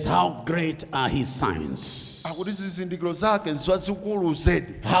 It says, how great are his signs? akuti zizindikiro zake zazikulu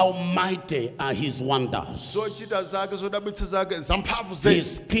zedi How mighty are his wonders? zochita zake zodabwitsa zake zamphamvu zedi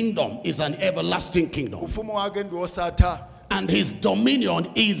His kingdom is an everlasting kingdom, ufumu wake ndi wosatha and his dominion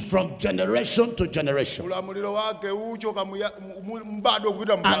is from generation to generation. ulamuliro wake uchoka mbado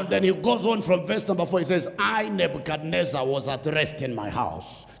kupita And mbado then he goes on from verse number 4. He says, I, Nebuchadnezzar, was at rest in my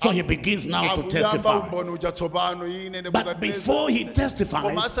house. So he begins now to akuyamba testify. umboni uja tsopano ine But before he koma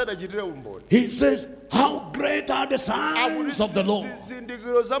testifies, asadachitire umboni he says, how great are the signs of the Lord?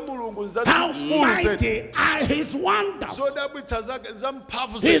 zizindikiro za mulungu How zazikulu zedi mighty are his wonders? zodabwitsa zake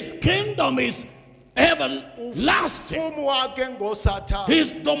zamphamvu zedi His kingdom is everlasting. ufumu wake ngosatha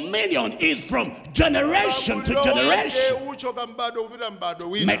His dominion is from generation to generation. uchoka mbado kupita mbado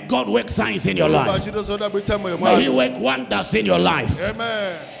May wina God work signs in your life. achite zodabwitsa moyo May he mwake work wonders in your life.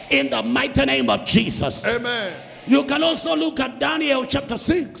 amen In the mighty name of Jesus. amen You can also look at Daniel chapter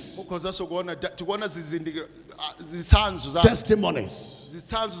 6. mukhozanso kuona tikuona zizindikiro zitsanzo za Testimonies.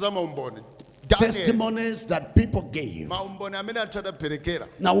 zitsanzo za maumboni Daniel, Testimonies that people gave. maumboni amene anthu adaperekera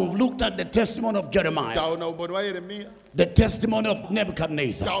Now we've looked at the testimony of Jeremiah, taona umboni wa Yeremiya the testimony of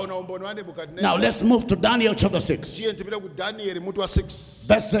Nebuchadnezzar. taona umboni wa Nebukadneza Now let's move to Daniel chapter 6, tiye tipite ku Danieli mutu wa 6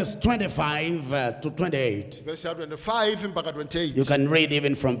 verses 25 to 28. verse ya 25 mpaka You 28 can read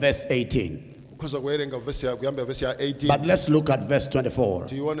even from verse 18. But let's look at verse 24.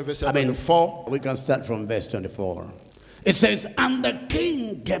 Do you want verse I mean, 24? we can start from verse 24. It says, and the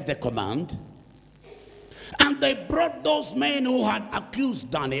king gave the command, and they brought those men who had accused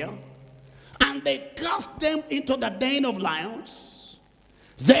Daniel, and they cast them into the den of lions,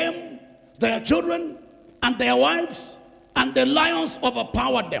 them, their children, and their wives, and the lions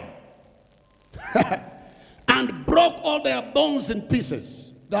overpowered them, and broke all their bones in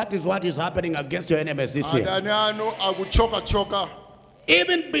pieces. That is what is happening against your enemies this year.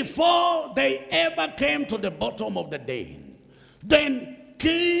 Even before they ever came to the bottom of the den, then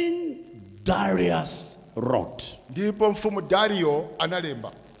King Darius wrote.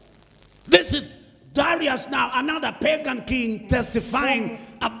 This is Darius now, another pagan king, testifying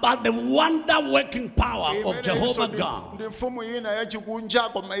about the wonder-working power of Jehovah God.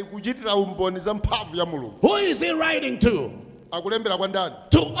 Who is he writing to?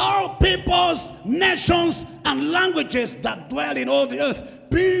 To all peoples, nations, and languages that dwell in all the earth,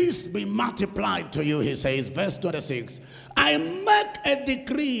 peace be multiplied to you, he says. Verse 26. I make a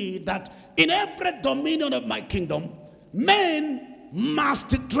decree that in every dominion of my kingdom, men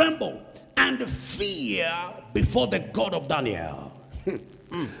must tremble and fear before the God of Daniel.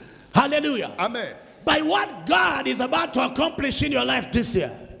 Hallelujah. Amen. By what God is about to accomplish in your life this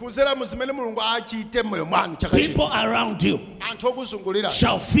year, people around you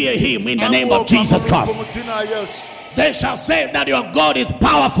shall fear him in the name of Jesus Christ. They shall say that your God is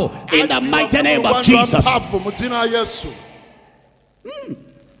powerful in the mighty name of Jesus.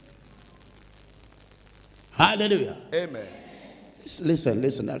 Hallelujah. Amen.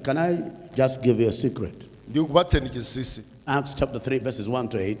 Listen. Can I just give you a secret? Acts chapter 3 verses 1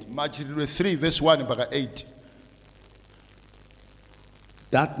 to 8. 3 verse 1 mpaka 8.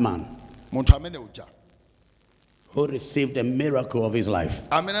 That man who received a miracle of his life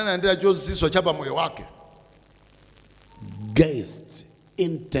gazed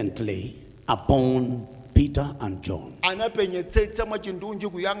intently upon Peter and John.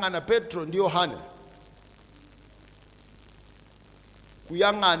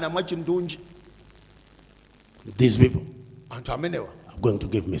 These people are going to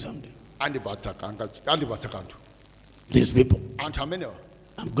give me something. These people.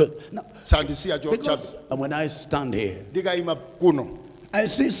 I'm good. Now, because when I stand here, I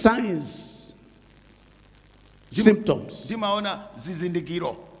see signs, symptoms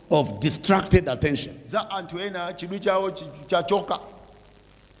of distracted attention.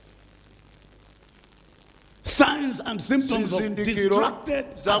 Signs and symptoms of distracted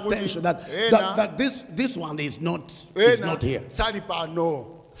attention. That this one is not here.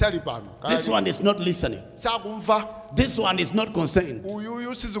 This one is not listening. This one is not concerned.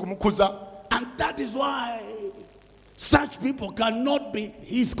 And that is why such people cannot be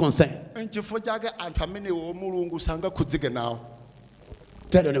his concern.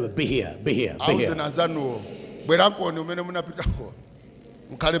 Tell your neighbor, be here, be here, be here.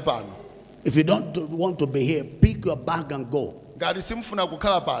 If you don't want to be here, pick your bag and go. So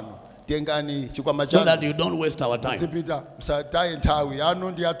that you don't waste our time.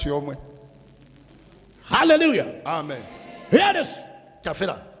 Hallelujah. Amen. Hear this.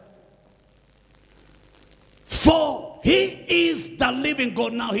 For he is the living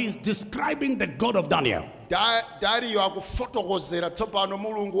God. Now he is describing the God of Daniel. For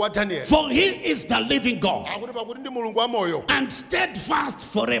he is the living God and steadfast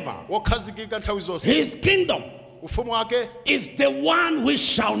forever. His kingdom is the one which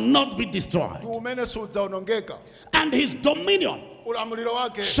shall not be destroyed, and his dominion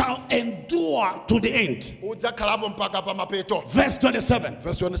shall endure to the end. Verse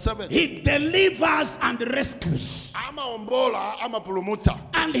 27. He delivers and rescues,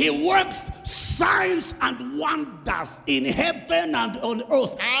 and he works signs and wonders in heaven and on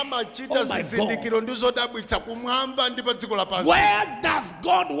earth. Oh my God. Where does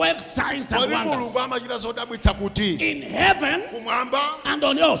God work signs and wonders? In heaven and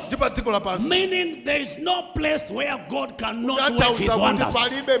on earth. Meaning there is no place where God cannot work his wonders.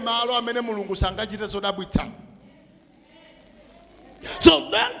 So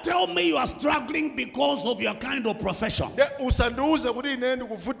don't tell me you are struggling because of your kind of profession.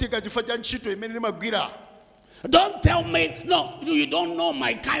 Don't tell me, no, you don't know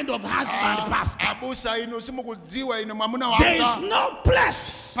my kind of husband, pastor. There is no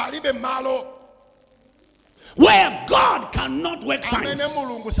place where God cannot work signs.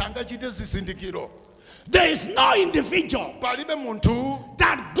 There is no individual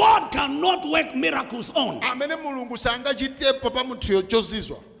that God cannot work miracles on.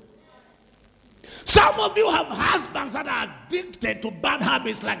 Some of you have husbands that are addicted to bad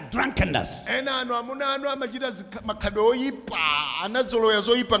habits like drunkenness. I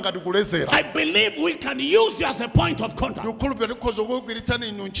believe we can use you as a point of contact to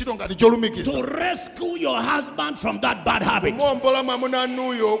rescue your husband from that bad habit.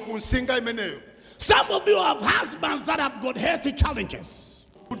 Some of you have husbands that have got healthy challenges.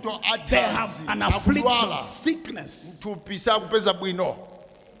 They have an affliction, sickness.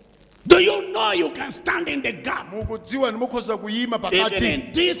 Do you know you can stand in the gap? Even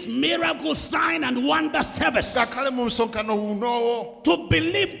in this miracle sign and wonder service, to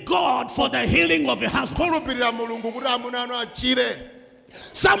believe God for the healing of your husband.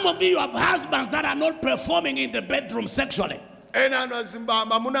 Some of you have husbands that are not performing in the bedroom sexually.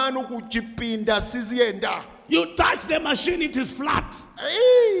 You touch the machine, it is flat.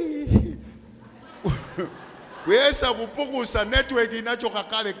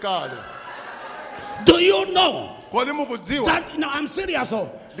 Do you know that, no, I'm serious. Do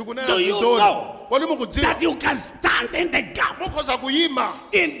you know that you can stand in the gap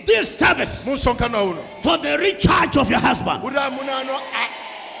in this service for the recharge of your husband?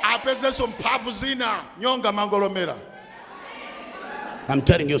 I'm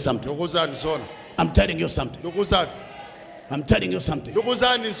telling you something. I'm telling you something. I'm telling you something.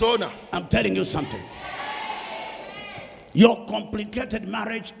 I'm telling you something. Your complicated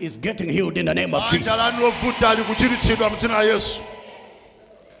marriage is getting healed in the name of Jesus.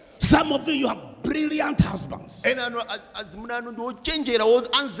 Some of you have brilliant husbands,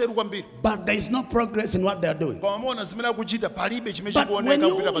 but there is no progress in what they are doing. But when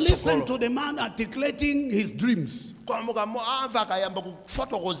you listen to the man articulating his dreams,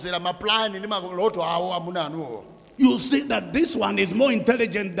 you see that this one is more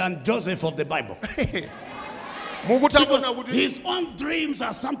intelligent than Joseph of the Bible. Because his own dreams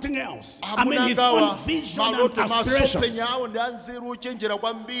are something else. I mean, his own vision and aspirations.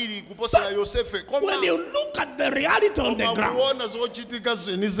 But when you look at the reality on the ground,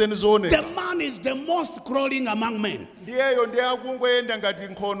 the man is the most crawling among men.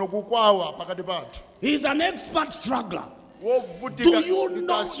 He's an expert struggler. Do you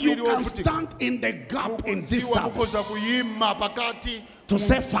know you can stand in the gap in this service to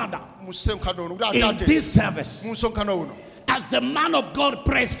say, Father, in this service, as the man of God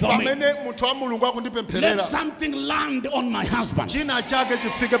prays for me, let something land on my husband.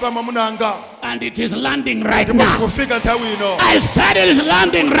 And it is landing right now. I said it is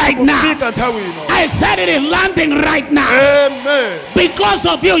landing right now. I said it is landing right now. Amen. Because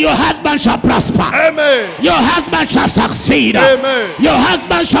of you, your husband shall prosper. Amen. Your husband shall succeed. Amen. Your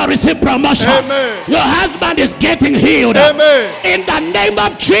husband shall receive promotion. Amen. Your husband is getting healed. Amen. In the name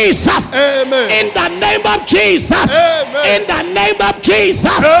of Jesus. Amen. In the name of Jesus. Amen. In the name of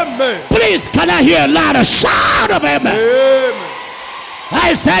Jesus. Amen. Please, can I hear a louder shout of amen? Amen.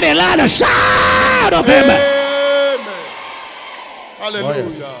 I said a louder shout of amen. Amen.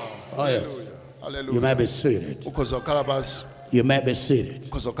 Hallelujah. Oh, yes. Hallelujah. You may be seated. You may be seated.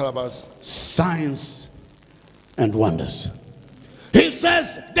 Signs and wonders. He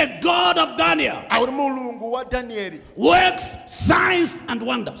says, the God of Daniel works signs and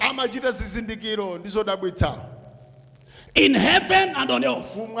wonders in heaven and on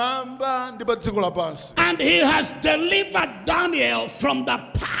earth. And he has delivered Daniel from the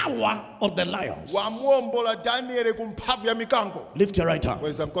power of the lions. Lift your right hand.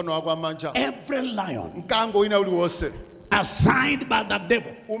 Every lion assigned by the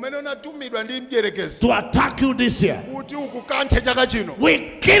devil to attack you this year,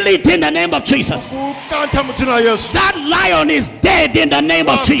 we kill it in the name of Jesus. That lion is dead in the name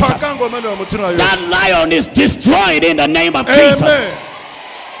of Jesus. That lion is destroyed in the name of Jesus.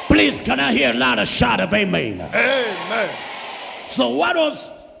 Please, can I hear a louder shout of amen? Amen. So what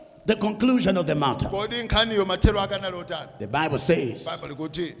was the conclusion of the matter? The Bible says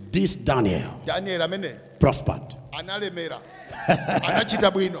this Daniel prospered.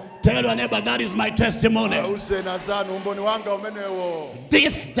 Tell your neighbor, that is my testimony.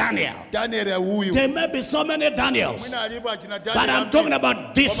 This Daniel. There may be so many Daniels, but I'm talking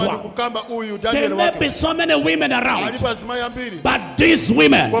about this one. There may be so many women around, but these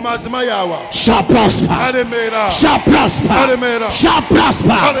women shall prosper. Shall prosper. Shall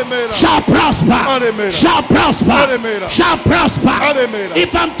prosper. Shall prosper. Shall prosper. Shall prosper.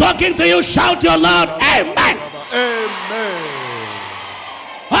 If I'm talking to you, shout your loud amen. Amen.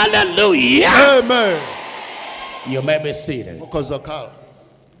 Hallelujah. Amen. You may be seated.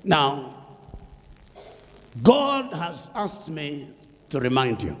 Now, God has asked me to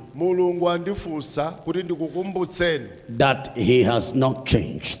remind you that he has not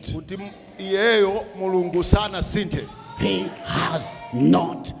changed. iyeyo mulungu sana sinte. He has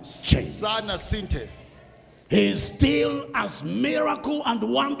not changed. Sana sinte. He is still as miracle and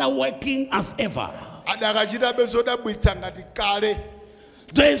wonder working as ever. Adakachita bezodabwitsa ngati kale.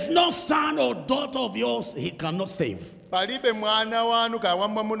 There is no son or daughter of yours he cannot save. Palibe mwana wanu ka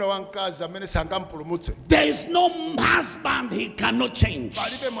wamwamuna wankazi amene sangampulumutse. There is no husband he cannot change.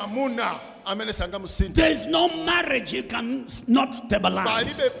 Palibe mwamuna amene sangamusinte. There is no marriage he cannot stabilize.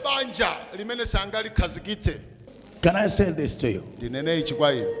 Palibe banja limene sangalikhazikitse. Can I say this to you? Ndinene ichi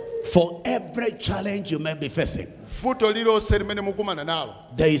kwa inu. For every challenge you may be facing, Futo lilonse limene mukumana nalo.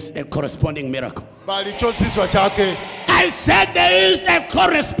 there is a corresponding miracle. Pali chozizwa chake. I said there is a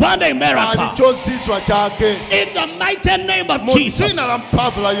corresponding Pali miracle. chozizwa chake. In the mighty name of Jesus. Mudzina la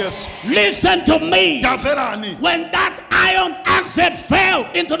mphamvu la Yesu. Listen to me. Tamverani. When that iron axe fell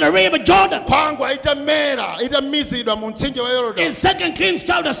into the river Jordan, Phangwa itamera, itamizidwa mu mtsinje wa Yorodani. in 2 Kings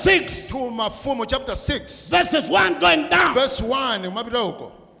chapter 6, To Mafumu chapter 6. verses 1 going down, Verse 1 mapita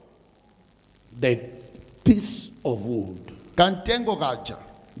uko. the piece of wood Kantengo kaja.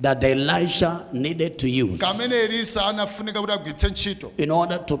 that Elisha needed to use Kamene Elisa anafunika kuti agwiritse ntchito. in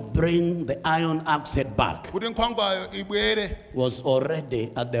order to bring the iron axe head back Kuti nkhwangwayo ibwere. was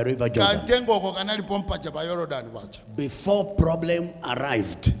already at the river Jordan. Kantengoko kanalipo mpaja pa Yorodani paja. Before problem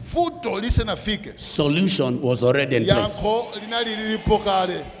arrived, Futo lisenafike. solution was already in place. Yankho linali lilipo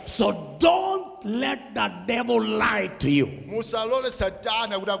kale. So don't let the devil lie to you Musalole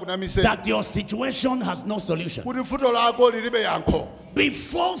Satana kuti akunamise. that your situation has no solution. Kuti futo lako lilibe yankho.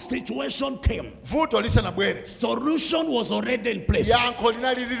 Before situation came, Futo lisenabwere. solution was already in place. Yankho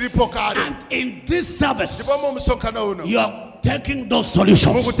linali lilipo kale. And in this service, Ndipo mu msonkhano uno. you are taking those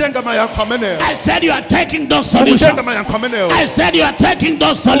solutions. Mukutenga mayankho ameneyo. I said you are taking those Mukutenga solutions. mayankho ameneyo. I said you are taking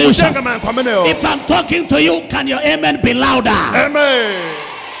those solutions. Mukutenga mayankho ameneyo. If I'm talking to you, can your amen be louder? Amen.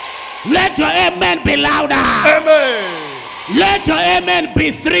 Let your amen be louder. Amen. Let your amen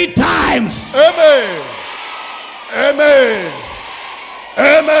be 3 times. Amen. Amen.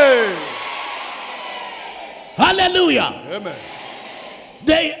 Amen. Hallelujah. Amen.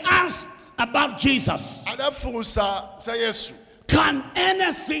 They asked about Jesus. Adafunsa za Yesu. Can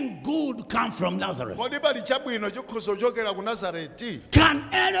anything good come from Nazareth? Kodi pali chabwino chikhoza kuchokera ku Nazareti? Can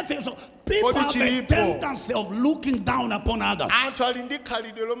anything? So people Kodi have a chilipo? tendency of looking down upon others. Anthu ali ndi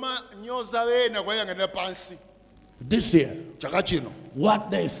khalidwe lomanyoza ena kwayang'anira pansi. This year, Chaka chino.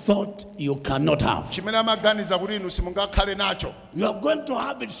 what they thought you cannot have, Chimene amaganiza kuti inu simungakhale nacho. you are going to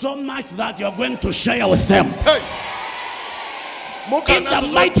have it so much that you are going to share with them. Hey. In the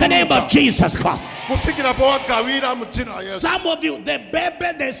mighty name of Jesus Christ. Kufikira po wagawira mu dzina la Yesu. Some of you, the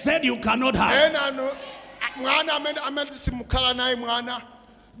baby they said you cannot have, Ena anu mwana amene simukhala naye mwana.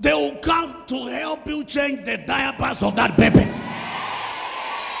 they will come to help you change the diapers of that baby.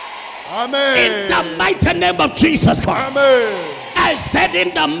 Amen. In the mighty name of Jesus Christ. Amen. I said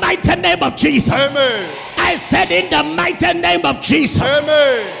in the mighty name of Jesus. Amen. I said in the mighty name of Jesus.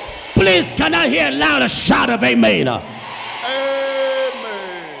 Amen. Please, can I hear a louder shout of amen? Amen.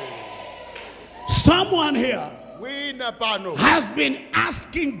 Someone here Wina pano. has been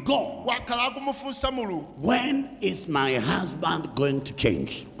asking God, Wakhala kumufunsa Mulungu. when is my husband going to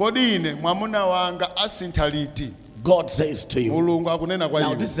change? Kodi ine mwamuna wanga asintha liti? God says to you. Mulungu akunena kwa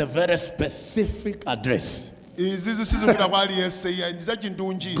Now, iwe. this is a very specific address. Izi sizipita kwa aliyense iya ndiza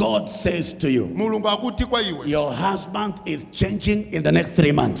chindunji. God says to you, Mulungu akuti kwa iwe. your husband is changing in the next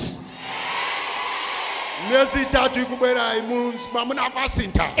 3 months. Miezi 3 ikubwera mwamuna wako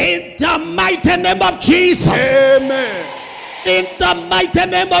asintha. In the mighty name of Jesus. Amen. In the mighty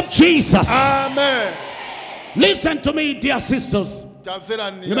name of Jesus. Amen. Listen to me, dear sisters.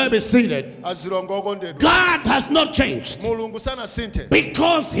 You may be seated. Azilongo ndedwa. God has not changed Mulungu sana sinthe.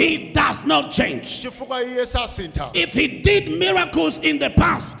 because he does not change. Chifukwa iye sasintha. If he did miracles in the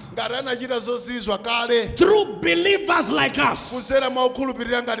past Ngati anachita zozizwa kale. through believers like us, Kuzera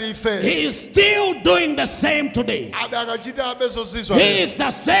maukhulupirira ngati ife. he is still doing the same today. Adakachita abe zozizwa. He is the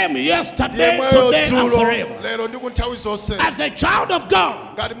same yesterday, Yemweyo today, and dzulo, forever. lero ndi kunthawi zonse. As a child of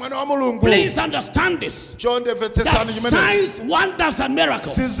God, Ngati mwana wa Mulungu. please understand this. Chonde That mvetsetsani chimene. signs, wonders, and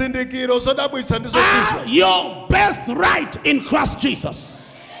miracles Zizindikiro zodabwitsa ndi are zozizwa. your birthright in Christ Jesus.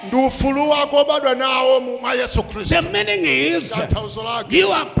 Ndi ufulu wako obadwa nawo mwa Yesu Kristu. The meaning is Tanthauzo lake.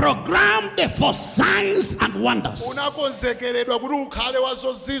 you are programmed for signs and wonders. Unakonzekeredwa kuti ukhale wa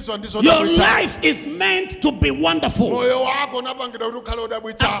zozizwa ndi Your zodabwitsa. life is meant to be wonderful. Moyo wako unapangidwa kuti ukhale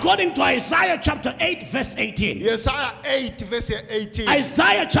wodabwitsa. According to Isaiah chapter 8 verse 18. Yesaya 8 verse 18.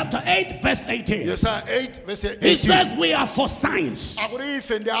 Isaiah chapter 8 verse 18. Yesaya 8 verse 18. He says we are for signs. Akuti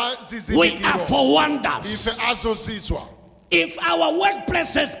ife ndi We are azizindikiro. for wonders. Ife azozizwa. If our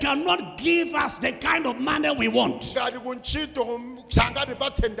workplaces cannot give us the kind of money we want,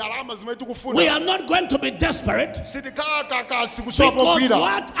 we are not going to be desperate, because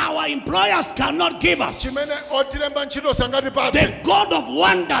what our employers cannot give us, the God of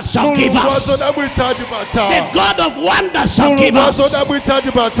wonders shall give us. The God of wonders shall give us.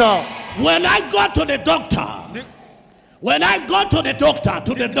 When I go to the doctor,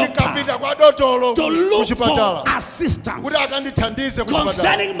 to look for assistance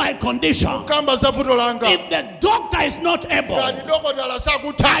concerning my condition, if the doctor is not able,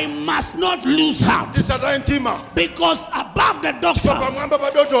 I must not lose heart, because above the doctor,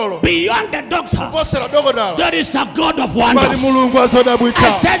 beyond the doctor, there is a God of wonders.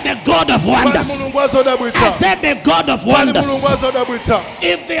 I said the God of wonders. I said the God of wonders.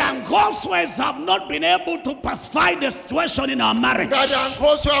 If the Angosways have not been able to pacify the situation in our marriage, I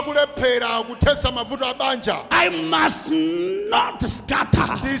must not scatter.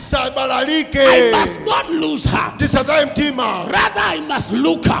 I must not lose heart. Rather, I must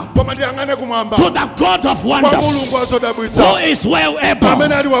look up to the God of wonders, who is well able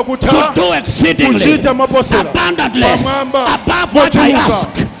to do exceedingly abundantly above what I ask,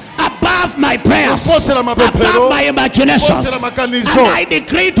 above my prayers, above my imaginations. And I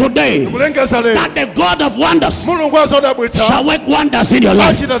decree today that the God of wonders shall work wonders in your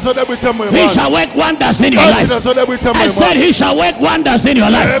life. He shall work wonders in your life. I said he shall work wonders in your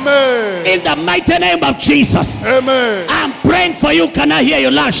life. In the mighty name of Jesus. I'm praying for you. Can I hear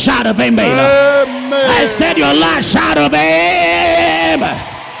your last shout of amen? I said your last shout of amen.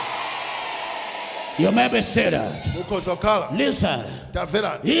 You may be seated. Listen,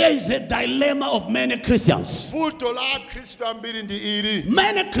 here is the dilemma of many Christians. Many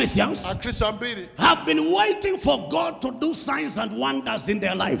Christians have been waiting for God to do signs and wonders in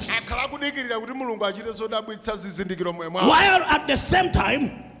their lives, while at the same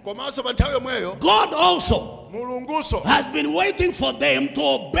time, God also has been waiting for them to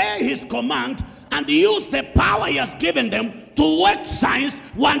obey his command and use the power he has given them to work signs,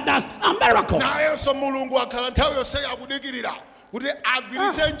 wonders, and miracles. I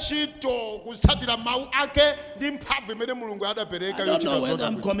don't know whether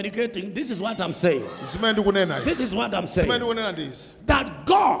I'm communicating. This is what I'm saying. This is what I'm saying. That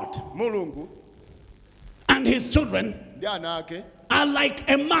God and his children are like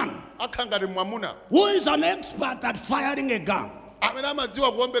a man who is an expert at firing a gun.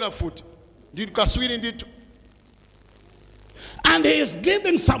 And he is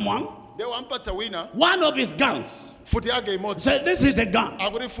giving someone one of his guns. So this is the gun.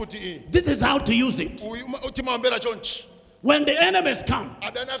 This is how to use it. When the enemies come,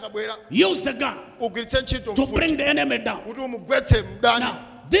 use the gun to bring the enemy down. Now,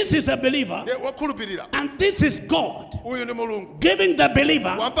 this is a believer, and this is God giving the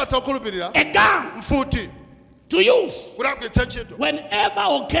believer a gun to use whenever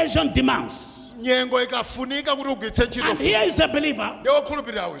occasion demands. And here is a believer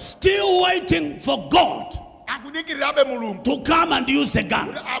still waiting for God to come and use the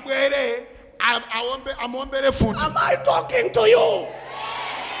gun. Am I talking to you?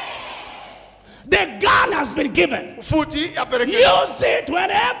 The gun has been given. Use it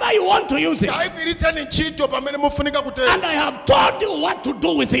whenever you want to use it. And I have told you what to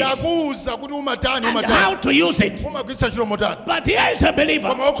do with it and how to use it. But here is a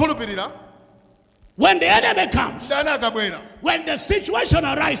believer. When the enemy comes, when the situation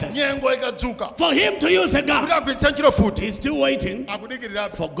arises for him to use a gun, he's still waiting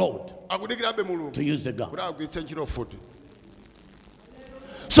for God to use the gun.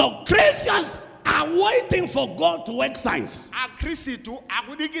 So Christians are waiting for God to work signs,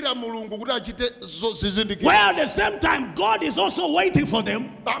 while at the same time God is also waiting for them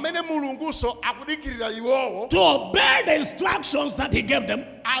to obey the instructions that he gave them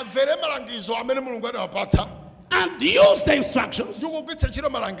and use the instructions to work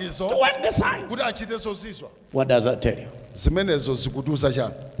the signs. What does that tell you?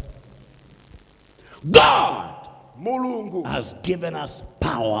 God has given us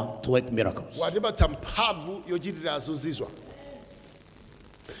power to work miracles.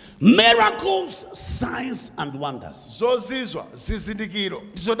 Miracles, signs, and wonders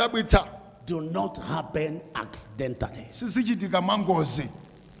do not happen accidentally.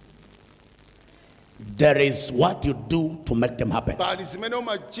 There is what you do to make them happen.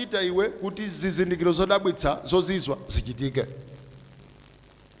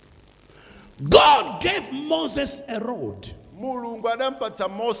 God gave Moses a road.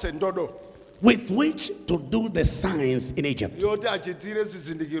 with which to do the signs in Egypt. yoti achitire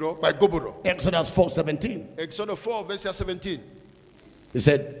zizindikiro pa igupto. Exodus 4:17. Exodus 4 verse 17 He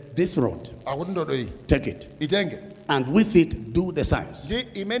said, this rod, akuti ndodo iyi take it, itenge and with it do the signs ndi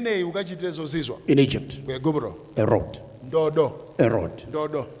imeneyi ukachitire zozizwa in Egypt. ku igupto. A rod, Ndodo a rod.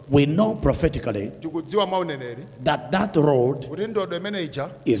 ndodo We know prophetically tikudziwa mauneneri that rod kuti ndodo imene ija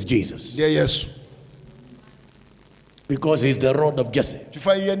is Jesus, ndiye Yesu, because he's the rod of Jesse.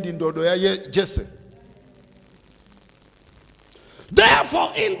 chifukwa iye ndi ndodo ya Jese.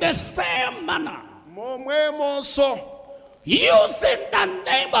 Therefore, in the same manner, momwemonso using the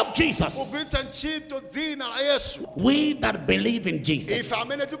name of Jesus, kugwiritsa ntchito dzina la Yesu, we that believe in Jesus ife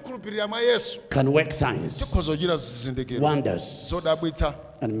amene tikhulupirira mwa Yesu can work signs, tikhoza kuchita zizindikiro wonders, zodabwitsa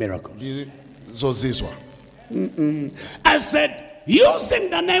and miracles. ndi zozizwa. I said, using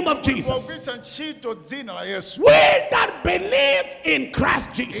the name of Jesus, Kugwiritsa ntchito dzina la Yesu, we that believe in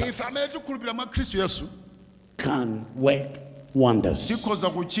Christ Jesus ife amene tikhulupirira mwa Khristu Yesu can work wonders, tikhoza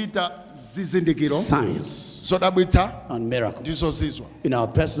kuchita zizindikiro signs, zodabwitsa and ndi miracles zozizwa in our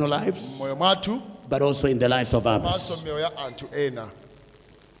personal lives, moyo mwathu but also in the lives of maso others. miyoyo ya anthu ena.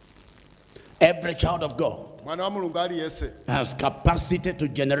 Every child of God Mwana wa Mulungu aliyense has capacity to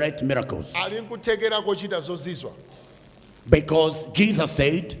generate miracles, ali nkuthekera kochita zozizwa, because Jesus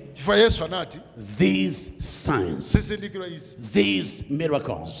said, chifukwa Yesu anati these signs, zizindikiro izi, these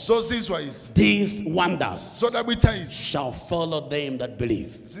miracles, zozizwa izi, these wonders zodabwitsa izi shall follow them that believe.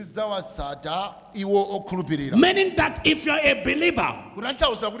 zidzawatsata iwo okhulupirira. Meaning that if you're a believer,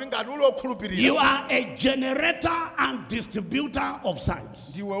 Kutanthauza kuti ngati uli you okhulupirira are a generator and distributor of signs.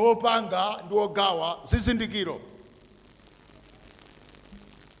 ndiwe wopanga ndi wogawa zizindikiro.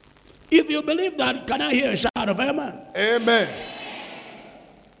 If you believe that, can I hear a shout of amen? Amen.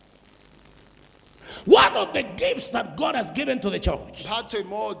 One of the gifts that God has given to the church Mphatso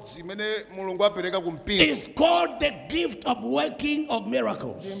imodzi imene Mulungu apereka ku mpingo is called the gift of working of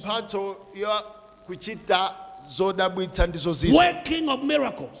miracles. ndi mphatso ya kuchita zodabwitsa ndi zozizwa. Working of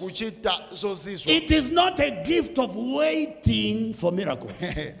miracles. Kuchita zozizwa. It is not a gift of waiting for miracles.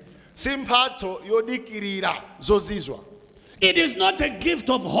 Si mphatso yodikirira zozizwa. It is not a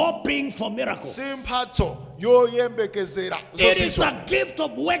gift of hoping for miracles. Si mphatso yoyembekezera It is zozizwa. a gift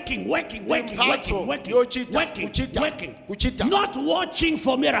of working. Not watching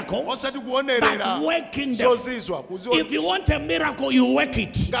for miracles, Osati but kuonerera working them. zozizwa. If you want a miracle, you work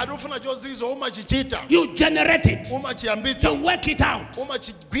it. Ngati ufuna chozizwa umachichita, You generate it. umachiyambitsa, You work it out.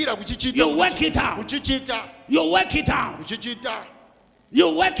 umachigwira kuchichita, You work it out. kuchichita, You work it out. kuchichita, You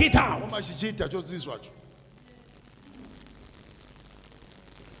work it out. umachichita chozizwacho.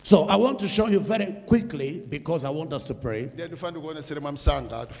 So I want to show you very quickly, because I want us to pray, Ndiye ndifuna ndikuonesere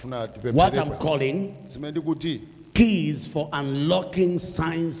mwamsanga tifuna what I'm tipemphere. calling Zimene ndikuti keys for unlocking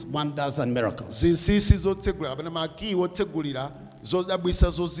signs, wonders, and miracles. zinsinsi zotsegulira kapena makiyi otsegulira zodabwitsa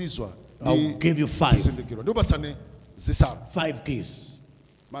zozizwa. I'll give you 5. zizindikiro. Ndikupatsani zisanu. 5 keys.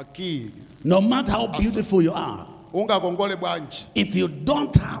 Makiyi No matter how beautiful you are, ungakongole bwanji. if you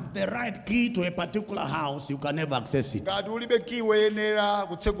don't have the right key to a particular house, you can never access it. Ngati ulibe kiyi woyenera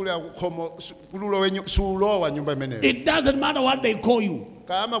kutsegulira kukhomo sulowa nyumba imeneyo. It doesn't matter what they call you.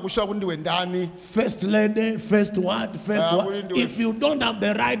 Kayama kushuwa kuti ndiwe ndani. First lady, first what, first what. If you don't have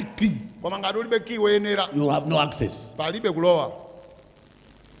the right key, Koma ngati ulibe kiyi woyenera you have no access. palibe kulowa.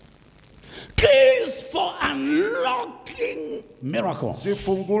 Keys for unlocking miracles.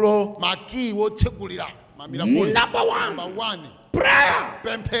 Zifungulo makiyi wotsegulira mamirakoli. Number Number 1, 1, prayer.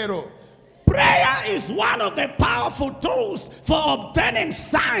 pemphero. Prayer is one of the powerful tools for obtaining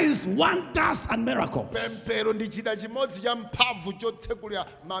signs, wonders, and miracles. Pemphero ndi chida chimodzi cha mphamvu chotsegulira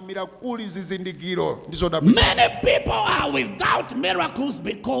mamirakuli zizindikiro ndizodabwitsa. Many people are without miracles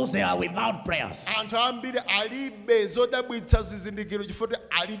because they are without prayers. Anthu ambiri alibe zodabwitsa zizindikiro chifukwa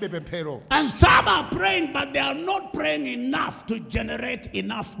alibe pemphero. And some are praying, but they are not praying enough to generate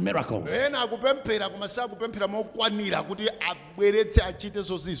enough miracles. Ena akupemphera koma sakupemphera mokwanira kuti abweretse achite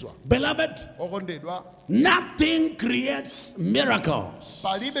zozizwa. Beloved, Okondedwa, nothing creates miracles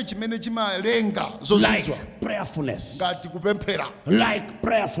palibe chimene chimalenga zozizwa like prayerfulness. ngati kupemphera. Like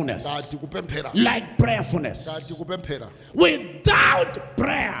prayerfulness. Ngati kupemphera. Like prayerfulness. Ngati kupemphera. Without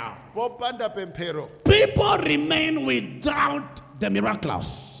prayer, Popanda pemphero, people remain without the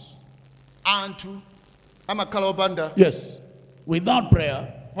miraculous. anthu amakhala opanda. Yes. Without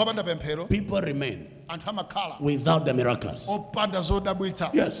prayer, Popanda pemphero, people remain anthu amakhala without the miraculous. opanda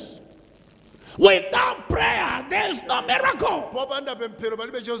zodabwitsa. Yes. Without prayer, there's no miracle. Popanda pemphero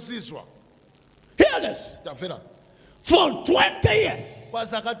palibe chozizwa. Hear this. Tamvera. For 20 years, Kwa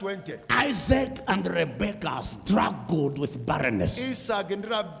zaka 20, Isaac and Rebekah struggled with barrenness. Isake ndi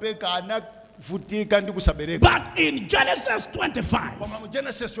Rebeka vutika ndi kusabereka. But in Genesis 25, Koma mu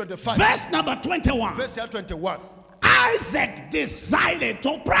Genesis 25 verse number 21, verse ya 21 Isaac decided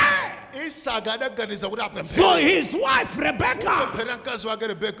to pray Isaka adaganiza kuti for apemphere his wife Rebecca, apemphera mkazi wake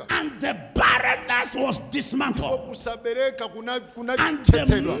Rebeka and the barrenness was dismantled, kusabereka and the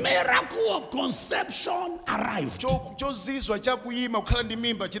kunachetedwa miracle of conception arrived. chozizwa chakuyima kukhala ndi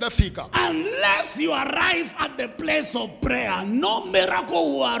mimba chidafika. Unless you arrive at the place of prayer, no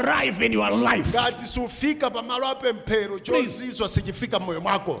miracle will arrive in your life. ngati sufika pamalo apemphero chozizwa sichifika mmoyo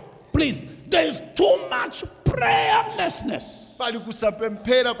mwako. Please, there is too much prayerlessness. pali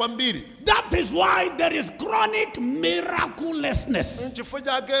kusapemphera kwambiri. That is why there is chronic miraculessness. Chifukwa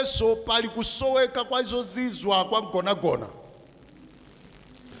chakenso pali kusoweka kwa zozizwa kwa mgonagona.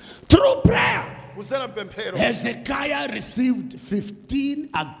 Through prayer, Kusera mpemphero Hezekiah received 15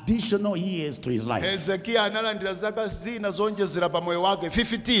 additional years to his life. Hezekiya analandira zaka zina zonjezera pa moyo wake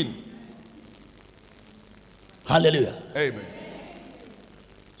 15. Hallelujah. Amen.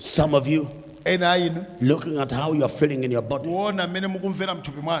 Some of you, Ena inu looking at how you are feeling in your body, kuona mmene mukumvera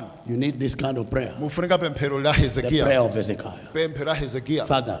mthupi mwanu you need this kind of prayer. mufunika pemphero la The prayer Hezekiya. of Hezekiah. Pemphero la Hezekiya.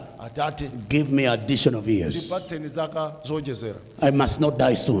 Father, Atate give me addition of years. ndipatseni zaka zonjezera. I must not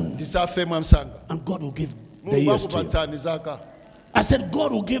die soon. Ndisafe mwamsanga. And God will give the Mulungu years to you. akupatsani zaka. I said,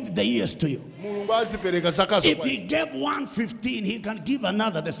 God will give the years to you. Mulungu azipereka zaka If zokwa. he gave 115, he can give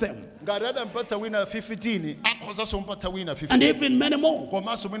another the same. Ngati adampatsa wina 15 akhozanso mpatsa wina 15. And even many more.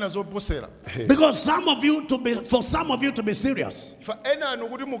 Komanso mwina zoposera. Because for some of you to be serious, Fa ena anu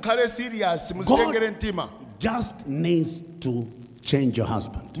kuti mukhale serious muzitengere mtima. just needs to change your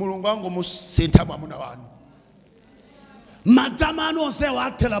husband. Mulungu wangu musintha mwamuna wanu. Madam anonse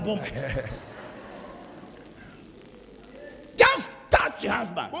watela bomba. Just touch your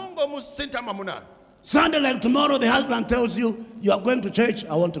husband. Mungu musintha mwamuna. Sunday like tomorrow, the husband tells you, you are going to church,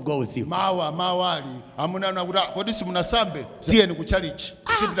 I want to go with you. Mawali amuna anakuti kodi simunasambe tiyeni ku church.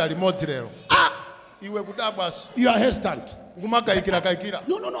 Tipita limodzi lero. Iwe kudabwaso. You are hesitant. Kumakayikira.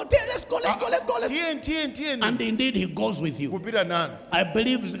 No, let's go. Tiyeni. And indeed, he goes with you. Kupita nani. I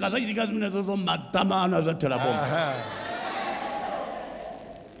believe madam anazatela bomba. Aha.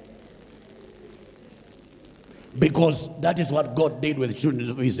 Because that is what God did with the children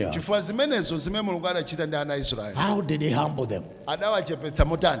of Israel. Chifukwa zimenezo zimene Mulungu adachita ndi ana Israeli. How did he humble them? Adawachepetsa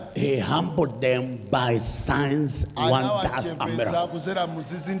motani. He humbled them by signs, wonders, and Adawachepetsa miracles. kuzera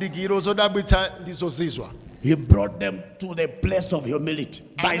muzizindikiro zodabwitsa ndi zozizwa. He brought them to the place of humility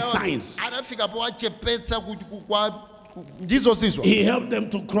by signs. Anafika powachepetsa kwa ndizozizwa. He helped them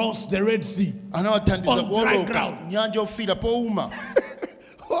to cross the Red Sea. Anawathandiza On dry kuwoloka ground. nyanja ofira pouma.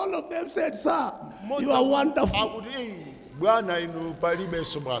 All of them said, Sir, you are wonderful. Akuti Bwana inu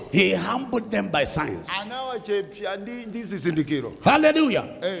palibenso bwana. He humbled them by signs. Anawachepsa ndi zizindikiro. Hallelujah.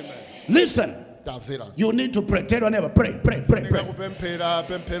 Amen. Listen, Tafira. you need to pray. Tell your neighbor, pray. Kupemphera.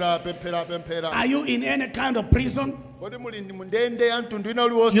 Are you in any kind of prison? Kodi muli ndi mundende ya mtundu ina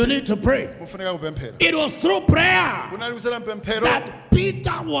uliwonse. You need to pray. Mufunika kupemphera. It was through prayer Kunali kusera mpemphero. that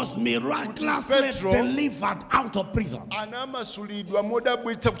Peter was miraculously Petro- delivered out of prison. Anamasulidwa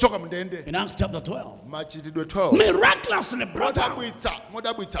modabwitsa kuchoka mundende. In Acts chapter 12. Machitidwe 12. Miraculously brought out.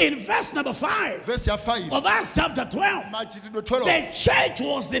 Modabwitsa. In verse number 5 Verse ya 5. of Acts chapter 12, Machitidwe 12. the church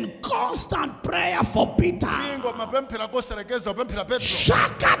was in constant prayer for Peter. Bingo mapemphera koserekeza kupemphera Petro.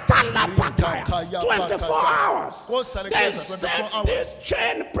 Shakatalapakaya. 24 hours. They Koserekeza said 24 hours. this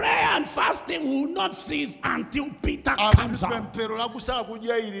chain prayer and fasting will not cease until Peter comes out. Pemphero lakusala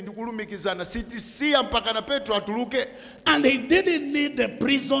kudya ili ndi kulumikizana sitisiya mpaka na Petro atuluke. And he didn't need the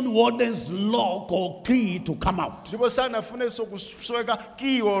prison warden's lock or key to come out. Ndipo sanafunenso kusweka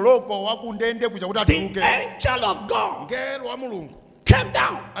kiwo loko wakundende kuja kuti The atuluke. angel of God Ngelo wa Mulungu came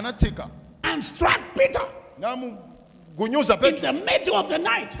down anatsika and struck Peter namugunyuza in Petro the middle of the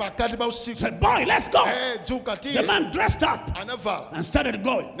night. pakati pa usiku. Said, boy, let's go. Dzuka The tiye. man dressed up Anavala and started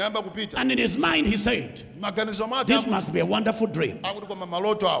going. nayamba kupita. And in his mind, he said, Maganizo mwake this must be a wonderful dream. akuti koma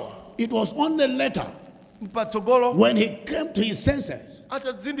maloto awa. It was only later, Patsogolo when he came to his senses,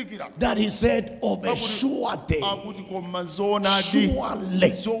 atadzindikira that he said, of a surety, akuti koma zoonadi.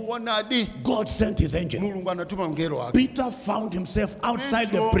 surely, Zoonadi. God sent his angel. Mulungu anatuma mngelo wake. Peter found himself outside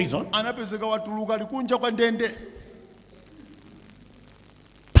the Petro prison. anapezeka watuluka likunja kwa ndende.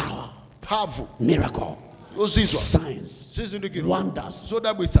 Power, Mphamvu miracle, zozizwa signs, zizindikiro wonders.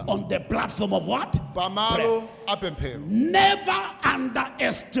 zodabwitsa On the platform of what? pamalo apemphero. Never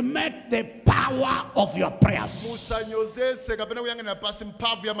underestimate the power of your prayers. Musanyozetse kapena kuyang'ana pasi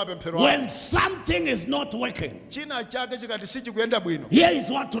mphamvu ya mapemphero ako. When something is not working, China chake chikati sichikuyenda bwino. here is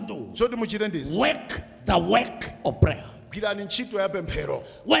what to do. Choti muchite ndizi. Work the work of prayer. gwirani ntchito ya pemphero.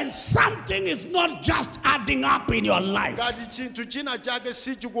 When something is not just adding up in your life, Ngati chinthu china chake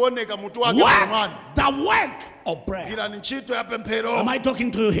sichikuoneka mutu wake work mwana. the work of prayer. Gwirani ntchito ya pemphero. Am I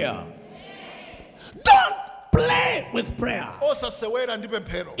talking to you here? Don't play with prayer. Osasewera ndi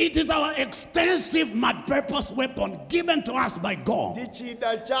pemphero. It is our extensive multi-purpose weapon given to us by God. Ndi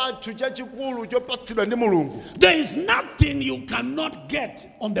chida chathu chachikulu chopatsidwa ndi Mulungu. There is nothing you cannot get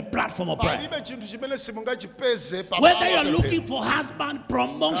on the platform of prayer. Palibe chinthu chimene simungachipeze pa Whether you're looking for husband,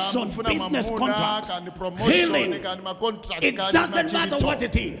 promotion, business contracts, healing, it doesn't matter what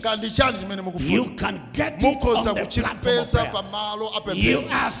it is. You can get it on the platform of prayer. You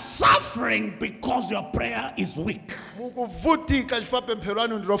are suffering because your prayer is weak.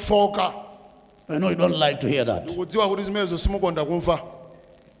 I know you don't like to hear that.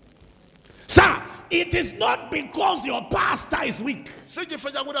 Sir, it is not because your pastor is weak.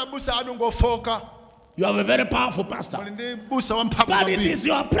 You have a very powerful pastor. But it is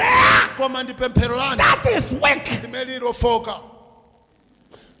your prayer that is weak.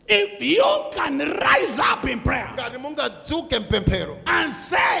 If you can rise up in prayer and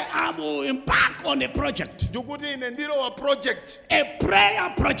say, I will embark on a project, a prayer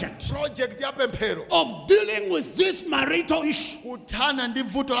project of dealing with this marital issue for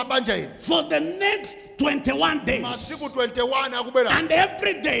the next 21 days, and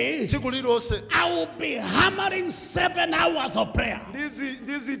every day I will be hammering 7 hours of prayer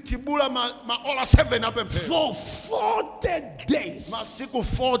for 40 days.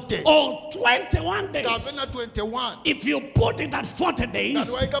 Or 21 days. If you put it at 40 days,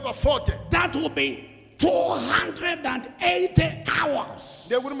 that will be 280 hours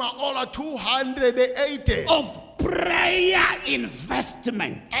 280 of prayer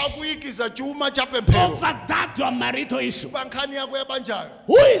investment over that your marital issue.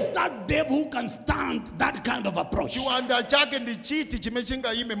 Who is that devil who can stand that kind of approach? You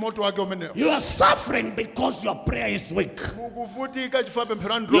are suffering because your prayer is weak.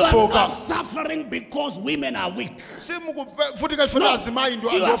 You are not suffering because women are weak. No,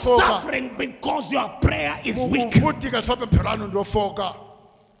 you are suffering because your prayer is weak.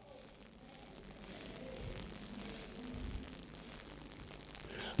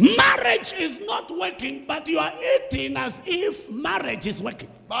 Marriage is not working, but you are eating as if marriage is working.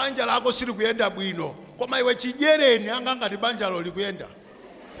 When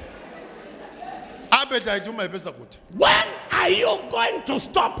are you going to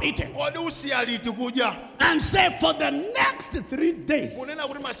stop eating and say, for the next 3 days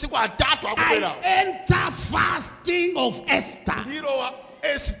I enter fasting of Esther?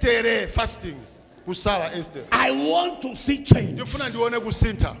 I want to see change.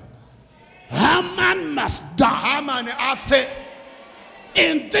 Haman must die.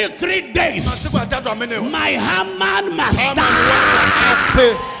 In the 3 days, my Haman must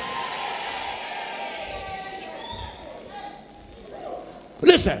die.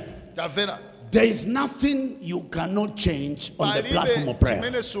 Listen, there is nothing you cannot change on the platform of prayer.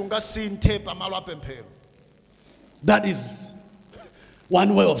 That is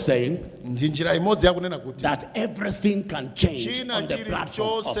one way of saying that everything can change on the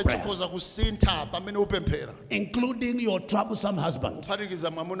platform of prayer, including your troublesome husband.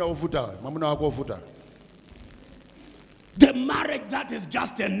 The marriage that is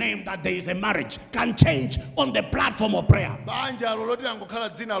just a name that there is a marriage can change on the platform of prayer.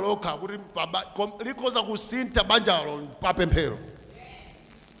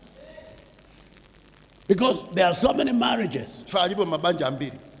 Because there are so many marriages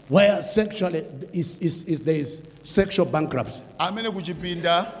where sexually there is sexual bankruptcy.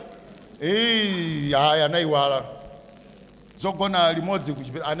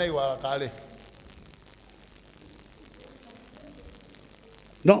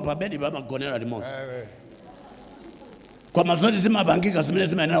 No, babedi baba gonera limos. Kwa mazuri zima bangika zimene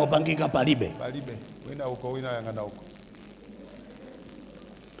zima nao bangika palibe. Wina uko wina yangana uko.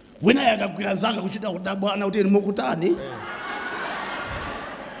 Wina yakakwira zanga kuchita kudabwana kuti mukutani.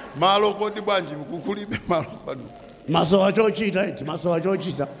 Malo kodi bwanji mukukulibe malo pano. Maso achochita eti maso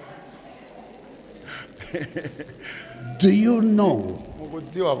achochita. Do you know?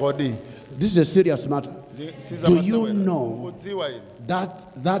 Mukudziwa kodi. This is a serious matter. Do you know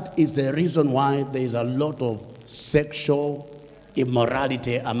that is the reason why there is a lot of sexual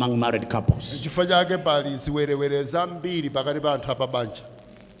immorality among married couples?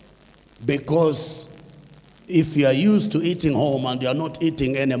 Because if you are used to eating home and you are not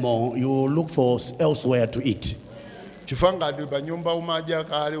eating anymore, you will look for elsewhere to eat.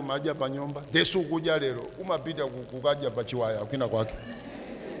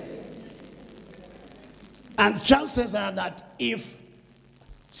 And chances are that if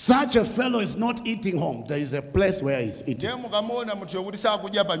such a fellow is not eating home, there is a place where he's eating. Ndiye mukamona munthu yokuti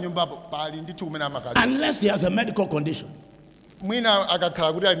sakudya pa nyumbapo pali ndithu kumene amakadya. Unless he has a medical condition. Mwina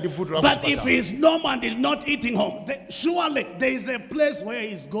akakhala kuti ali ndi vuto la But if he is normal and is not eating home, surely there is a place where he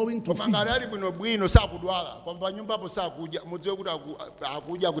is going to feed. Ngati ali bwinobwino sakudwala koma pa nyumbapo sakudya mudziwe kuti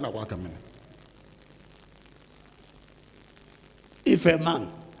akudya kwina kwake amene. If a man,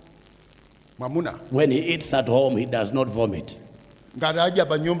 mwamuna, when he eats at home, he does not vomit. Ngati adya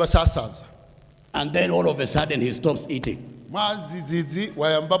pa nyumba sasaza. And then all of a sudden he stops eating. Mwadzidzidzi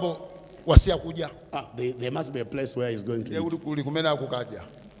wayambapo wasiya kudya. There must be a place where he's going to eat. Kuli kumene akukadya.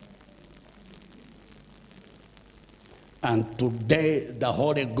 And today the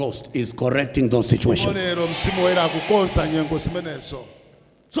Holy Ghost is correcting those situations. Lero mzimu woyera akukonza nyengo zimenezo.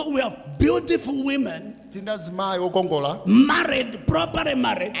 So we are beautiful women, Tindazimayi okongola, married, properly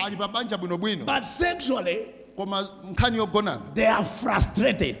married, ali pa banja bwinobwino, but sexually koma nkhani yogonana they are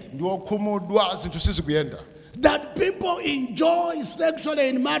frustrated. ndi okhumudwa zinthu sizikuyenda. That people enjoy sexually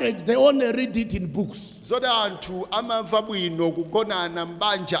in marriage, they only read it in books. Zoti anthu amamva bwino kugonana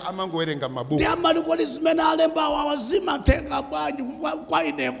mbanja amangowerenga mabuku. Tiamali kodi zimene alemba wazima tenga bwanji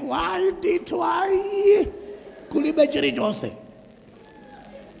kwaine kwayi ndithu ayi kulibe chilichonse.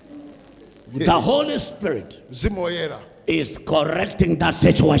 The Holy Spirit Mzimu woyera is correcting that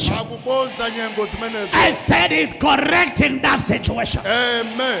situation. akukonza nyengo zimenezo. I said he's correcting that situation.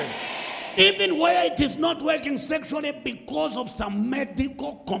 Amen. Even where it is not working sexually because of some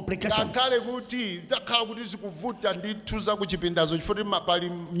medical complications. Ngakhale kuti takhala kuti zikuvuta ndithu za kuchipindazo chifukwa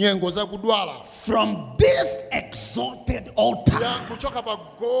pali nyengo zakudwala. From this exalted altar, Kuchoka pa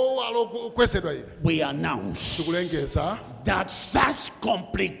gowa lokwesedwa ili. we announce Tikulengeza. that such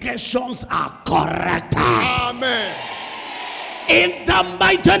complications are corrected. Amen. In the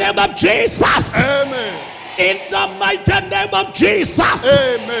mighty name of Jesus. Amen. In the mighty name of Jesus.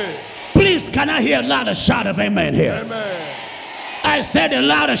 Amen. Please, can I hear a louder shout of amen here? Amen. I said a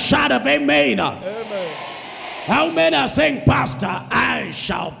louder shout of amen. Amen. How many are saying, Pastor, I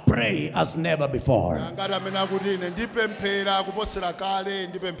shall pray as never before? Ngati amene akuti ine ndipemphera kuposera kale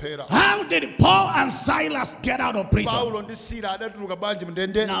ndipemphera. How did Paul and Silas get out of prison? Paulo ndi Sila adatuluka bwanji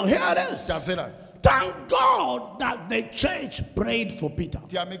mndende. Now here it is. Tamvera. Thank God that the church prayed for Peter.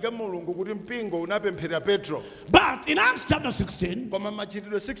 Tiyamike Mulungu kuti mpingo unapemphera Petro. But in Acts chapter 16, Koma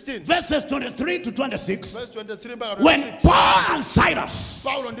machitidwe 16 verses 23 to 26, verse 23 mpaka when 26. Paul and Silas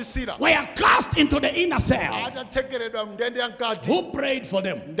Paulo ndi Sila were cast into the inner cell, atathekeredwa mndende yankati. who prayed for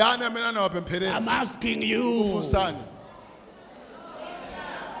them? Ndani amene anawapempherera? I'm asking you. Funsani.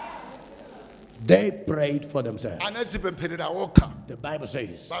 They prayed for themselves. Anadzipempherera okha. The Bible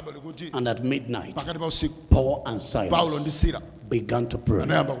says, Bible likuti and at midnight, pakati pa usiku Paul and Paulo ndi Silas Sila began to pray.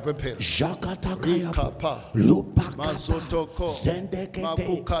 anayamba kupemphera. Shakatakaya, Rikapa, Lupakata, Mazotoko, Zendekete,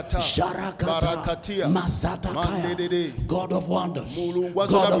 Makukata, Sharakata, Barakatia, Mazatakaya, Mandedede, God of wonders, Mulungu God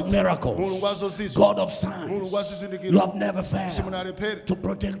wazodabwitsa, of miracles, Mulungu wazozizwa, God of Mulungu signs. wazizindikiro, You have never failed simunalephere, to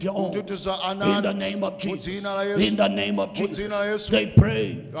protect your own. kututuza In ana, the name of mu Jesus. dzina la Yesu, In the name of mu Jesus. dzina la Yesu. They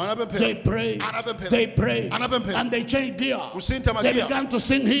pray. Anapemphera. They pray. Anapemphera. They pray. Anapemphera. And they changed gear. Kusintha They magia. began to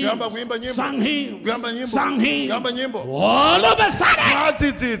sing hymns. Kuyamba kuimba nyimbo. Sang hymns. Kuyamba nyimbo. Sang hymns. Kuyamba nyimbo. All of a sudden,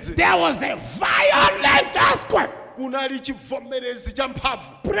 Mwadzidzidzi. there was a violent earthquake. Kunali chivomerezi cha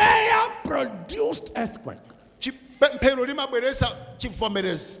mphamvu. Prayer produced earthquake. Chipemphero limabweresa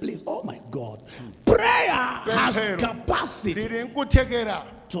chivomerezi. Please, oh my God. Prayer has Pemphero capacity lili nkuthekera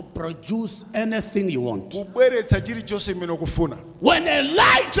to produce anything you want. kubweretsa chilichonse mmene ukufuna. When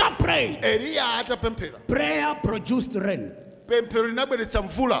Elijah prayed, Eliya atapemphera. prayer produced rain. Pemphero linabweretsa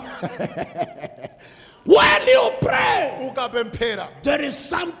mvula. When you pray, Ukapemphera there is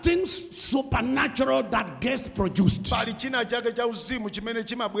something supernatural that gets produced. pali china chake cha uzimu chimene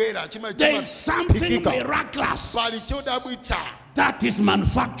chimabwera There is something chimaphikika. miraculous Pali chodabwitsa that is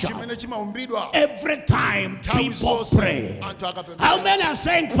manufactured chimene chimaumbidwa. every time Nthawi people zonse pray. anthu akapemphera. How many are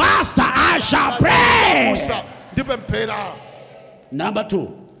saying, Pastor, I shall pray? Musa, ndipemphera. Number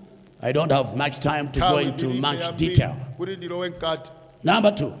 2, I don't have much time to go into much detail. Kuti ndilowe mkati.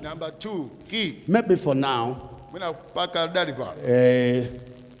 Number 2, Number 2, key. maybe for now, Mwina paka dali pa.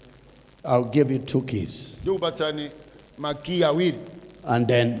 I'll give you 2 keys. Ndikupatsani maki awiri. And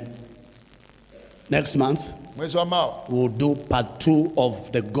then next month, Mwezi wa mawa. we'll do part 2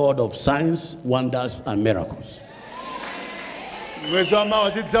 of the God of signs, wonders, and miracles. Mwezi wa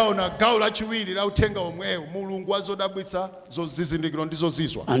mawa tidzaona gawo lachiwiri la uthenga omwewu. Mulungu wazodabwitsa zozizindikiro ndi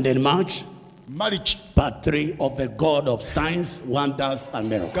zozizwa. And in March, Marriage. part 3 of the God of signs, wonders, and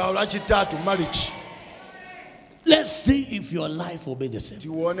miracles. Gawo lachitatu marriage. Let's see if your life will be the same.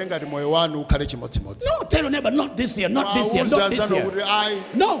 tione ngati moyo wanu ukhale chimodzimodzi. No, tell your neighbor, not this year, not this year, not this Wauza kuti year. ayi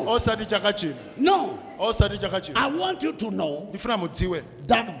No. osati chaka chino, No, osati chaka chino. I want you to know Ndifuna mudziwe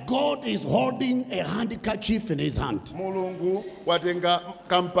that God is holding a handkerchief in his hand. Mulungu watenga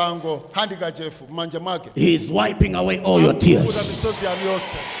kampango handkerchief manja mwake. He's wiping away all your Akupukuta tears. misozi yanu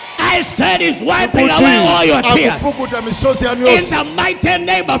yonse. I said he's wiping away all your tears. Akupukuta misozi yanu In yonse. the mighty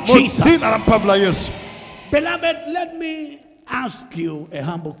name of Mu Jesus. dzina la mphamvu la Yesu. Beloved, let me ask you a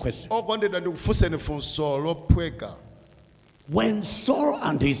humble question. Okondedwa ndikufunseni funso lophweka. When Saul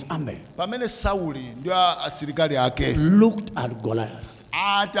and his army Pamene Sauli ndi asilikali ake looked at Goliath,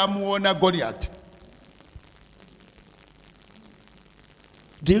 atamuona Goliath,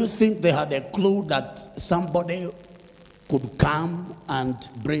 do you think they had a clue that somebody could come and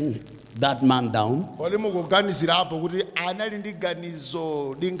bring that man down? kodi mukuganizirapo kuti anali ndi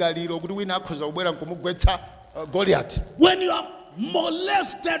ganizo lingaliro kuti wina akhoza kubwera nkumugwetsa Goliath? When you are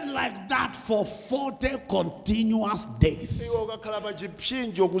molested like that for 40 continuous days, Iwo ukakhala pa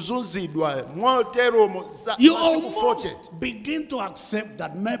chipsinjo kuzunzidwa moteromo you masiku 40 almost begin to accept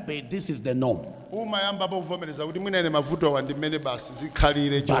that maybe this is the norm. umayambapo kuvomereza kuti mwina ine mavuto wa ndi mmene basi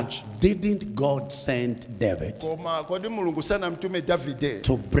zikhalire But chonchi. didn't God send David Koma kodi Mulungu sanamtume Davide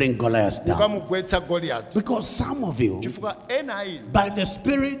to bring Goliath down? ukamugwetsa Goliath? Because some of you, Chifukwa ena inu by the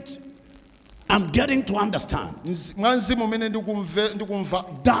Spirit, I'm getting to understand mwa mzimu umene ndikumva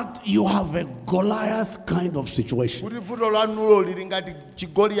that you have a Goliath kind of situation. kuti vuto lanulo lili ngati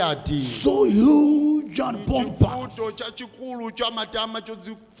chigoliati, So huge and pompous, chivuto chachikulu cha matama very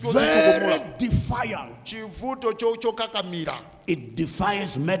chodzikumula, defiant. chivuto chokakamira, It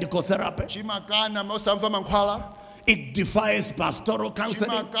defies medical therapy. chimakana osamva mankhwala, It defies pastoral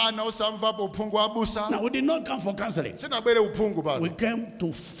counseling. chimakana osamvapo uphungu wabusa. Now, we did not come for counseling. Sinabwere uphungu We pano, came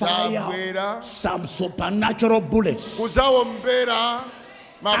to fire Tabwera some supernatural bullets kudzawombera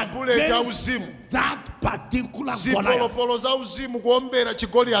mabuleti against auzimu, that particular Goliath. zipolopolo za uzimu kuombera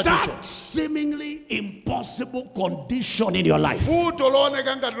chigoliaticho. That seemingly impossible condition in your life Vuto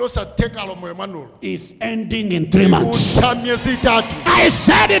looneka ngati losatheka moyo mwanulo is ending in 3 months. kutha myezi itatu. I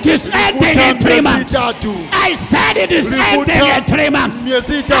said it is ending in 3 months. I said it is ending in 3 months.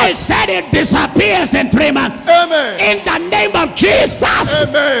 I said it disappears in 3 months. Amen. In the name of Jesus.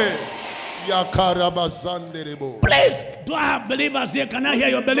 Amen. Yakarabazanderebo. Please, do I have believers here? Can I hear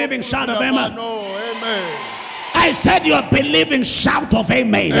your believing shout of amen? No, amen. I said your believing shout of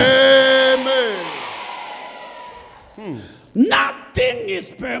amen. Amen. Nothing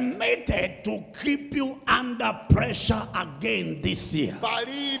is permitted to keep you under pressure again this year.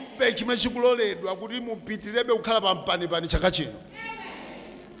 Palibe chimene chikuloledwa kuti mupitirebe kukhala pampanipani chaka chino.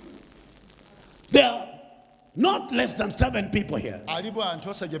 There are not less than 7 people here. Alipo anthu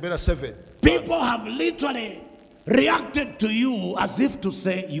osachepera 7. People have literally reacted to you as if to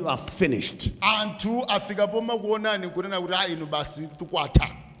say you are finished. Anthu afika poma kuonani kunena kuti inu basi tukwatha.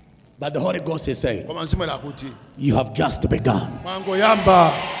 But the Holy Ghost is saying, Koma mzimu akuti you have just begun.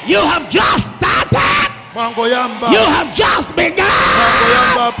 mwangoyamba. You have just started. Mwangoyamba. You have just begun.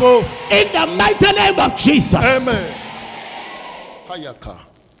 Mwangoyamba po. In the mighty name of Jesus. Amen. Hayaka.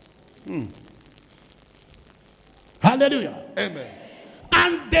 Hallelujah. Amen.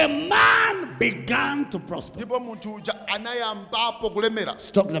 And the man began to prosper. Ndipo munthu uja anayambapo kulemera.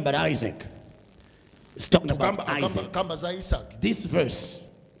 It's talking about Isaac. It's talking about Isaac. Kamba za Isaac. This verse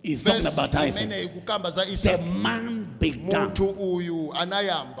is talking about Isaac. Imene ikukamba za The Isaac. man began. Munthu uyu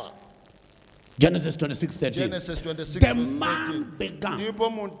anayamba. Genesis 26:13. Genesis 26. The man began. Ndipo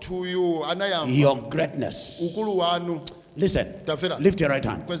munthu uyu anayamba. Your greatness. Ukulu wanu. Listen. Tafera. Lift your right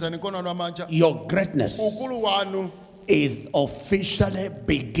hand. Kweza mikono anu amanja. Your greatness Ukulu wanu. is officially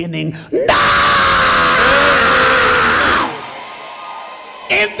beginning now.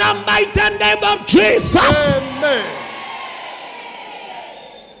 In the mighty name of Jesus. Amen.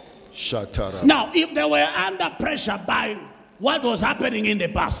 Shatara. Now, if they were under pressure by what was happening in the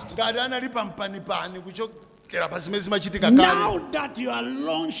past, Ngati anali pampanipani kuchokera pa zimene zimachitika kale. now that you are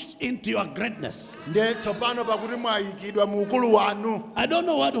launched into your greatness, Ndiye tsopano pakuti mwayikidwa mu ukulu wanu. I don't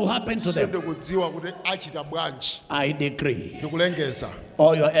know what will happen to them. Sindikudziwa kuti achita bwanji. I decree Ndikulengeza.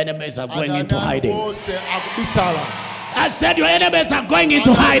 all your enemies are going into hiding. Ose akubisala. I said your enemies are going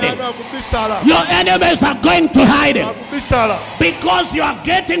into hiding. Akubisala. Your enemies are going to hiding Akubisala. because you are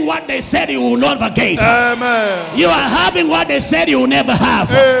getting what they said you will never get. Amen. You are having what they said you will never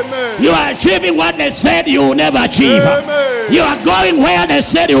have. Amen. You are achieving what they said you will never achieve. Amen. You are going where they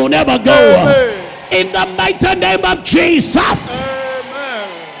said you will never go. Amen. In the mighty name of Jesus. Amen.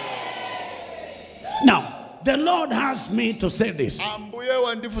 Now, the Lord has me to say this. Ambuye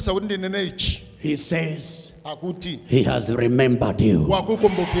wandifusa kuti ndinene ichi. He says, akuti He has remembered you.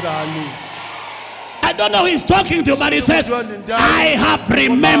 wakukumbukirani. I don't know who he's talking to, but he says, I have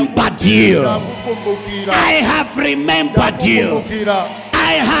remembered you. I have remembered you.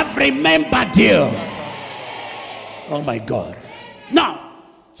 I have remembered you. Oh my God. Now,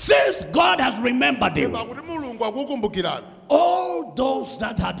 since God has remembered you, Kuti mulungu akukumbukirani. all those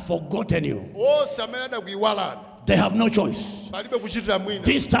that had forgotten you, Onse amene adakuyiwalani they have no choice. palibe kuchitira mwina.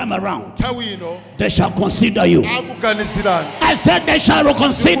 This time around, Nthawi ino they shall consider you. akuganizirani. I said they shall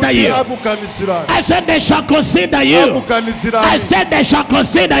consider you. Akuganizirani. I said they shall consider you. I Akuganizirani. said they shall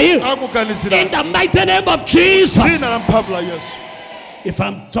consider you. In Akuganizirani. the mighty name of Jesus. Dzina la mphamvu la Yesu. If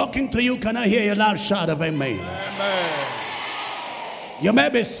I'm talking to you, can I hear a loud shout of amen? Amen. You may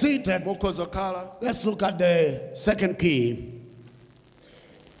be seated. Mukhoza kukhala. Let's look at the second key.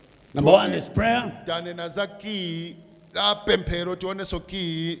 Number one is prayer. Tanena za kiyi la pemphero tionenso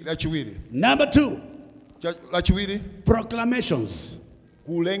kiyi lachiwiri. Number two, Lachiwiri proclamations.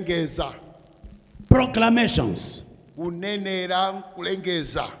 kulengeza. Proclamations. Kunenera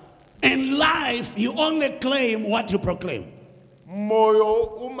kulengeza. In life, you only claim what you proclaim. Moyo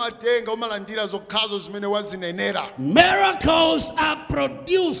umatenga umalandira zokhazo zimene wazinenera. Miracles are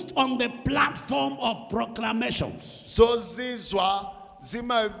produced on the platform of proclamations. Zozizwa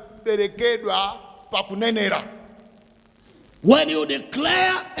zimaberekedwa pakunenera. When you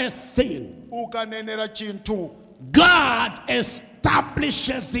declare a thing, Ukanenera chinthu God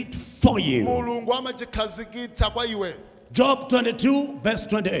establishes it for you. mulungu amachikhazikitsa kwa iwe. Job 22, verse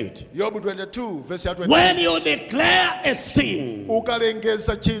 28. Yobu 22 verse ya 28. When you declare a thing,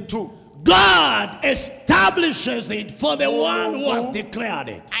 Ukalengeza chinthu God establishes it for the one who has declared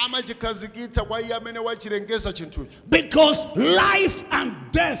it. amachikhazikitsa kwa iye amene wachilengeza chinthucho. Because life and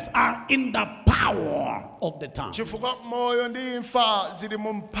death are in the power of the tongue. Chifukwa moyo ndi imfa zili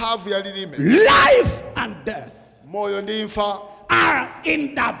mu mphamvu ya lilime. Life and death Moyo ndi imfa are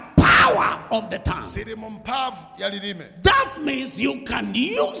in the power of the tongue. zili mu mphamvu ya lilime. That means you can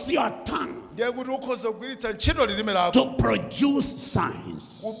use your tongue Ndiye kuti ukhoza kugwiritsa ntchito lilime lako to produce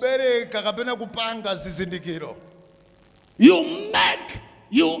signs. kubereka kapena kupanga zizindikiro.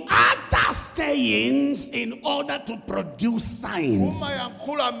 You utter sayings in order to produce signs.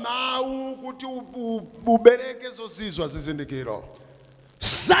 Umayankhula mawu kuti ubereke zozizwa zizindikiro.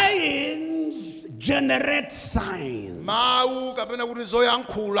 Sayings generate signs. Mawu kapena kuti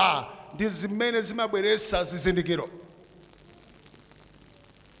zoyankhula ndi zimene zimabweresa zizindikiro.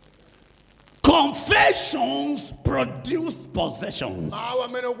 Confessions produce possessions. Mawu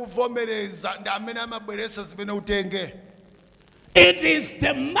amene ukuvomereza ndi amene amabweresa zimene utenge. It is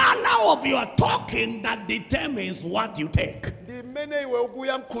the manner of your talking that determines what you take. Ndi mmene iwe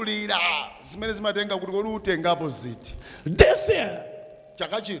ukuyankhulira zimene zimatenga kuti kodi utengapo ziti. This year,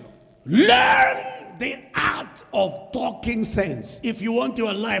 Chaka chino learn the art of talking sense if you want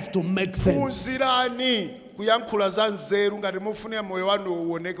your life to make sense. phunzirani kuyankhula za nzeru ngati mufune moyo wanu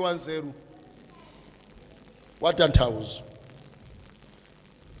uoneke wa nzeru. Watanthauzo.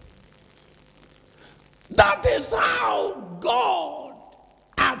 That is how God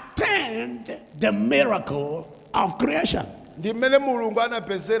attained the miracle of creation. Ndi mmene mulungu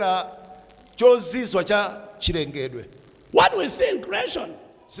anapezera chozizwa cha chilengedwe. What we see in creation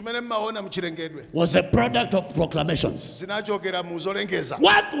Zimene mmaona mchilengedwe was a product of proclamations. zinachokera mu zolengeza.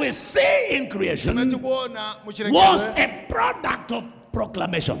 What we see in creation Zinachikuona was muchilengedwe a product of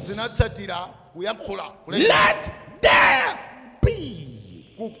proclamations. zinatsatira kuyankhula. Let there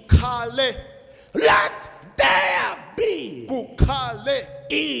be. Kukhale. Let there be Kukhale.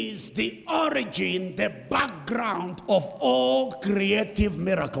 is the origin, the background of all creative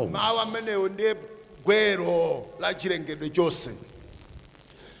miracles. Mawu amenewo ndiye gwero la chilengedwe chose.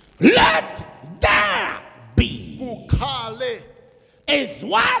 Let there be Kukhale is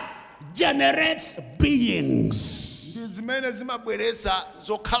what generates beings. ndi zimene zimabweresa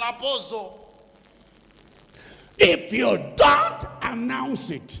zokhalapozo. If you don't announce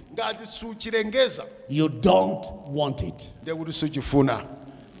it, Ngati suchilengeza you don't want it. ndiye kuti suchifuna.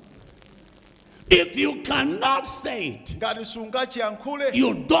 If you cannot say it, Ngati sungachiyankhule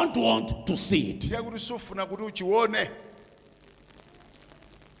you don't want to see it. ndiye kuti sufuna kuti uchione.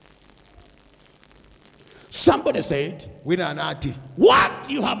 Somebody said, Wina anati what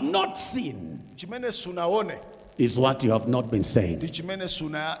you have not seen chimene sunaone is what you have not been saying. ndi chimene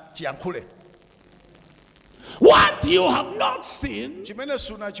sunachiyankhule. What you have not seen Chimene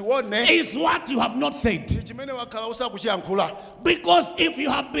sunachione is what you have not said. ndi chimene wakhala usakuchiyankhula. Because if you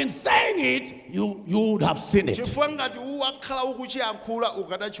have been saying it, you would have seen it. Chifukwa ngati wakhala ukuchiyankhula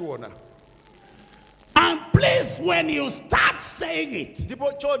ukadachiona. And please, when you start saying it,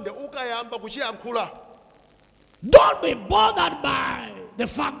 Ndipo chonde ukayamba kuchiyankhula Don't be bothered by the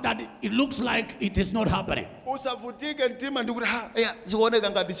fact that it looks like it is not happening. Usavutike ntima ndikuti zioneka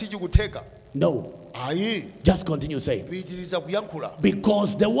ngati sichikutheka. No. Ayi. Just continue saying. Pitiriza kuyankhula.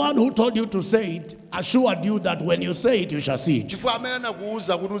 Because the one who told you to say it assured you that when you say it, you shall see it. Chifukwa amene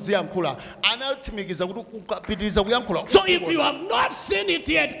anakuuza kuti uziyankhula anatsimikiza kuti ukapitiriza kuyankhula. So if you have not seen it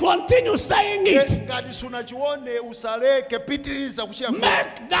yet, continue saying it. Ngati sunachione usaleke pitiriza kuchiyankhula.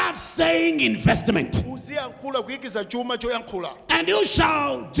 Make that saying investment. Uziyankhula kuikiza chuma choyankhula. And you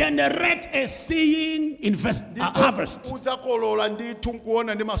shall generate a seeing harvest. Uzakolola ndithu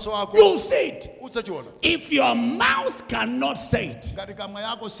nkuona ndi maso ako. You'll see it. Uzachiona. If your mouth cannot say it, Ngati kamwa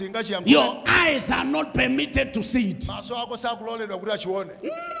yako singachiyankhula. your eyes are not permitted to see it. Maso ako sakuloledwa kuti achione.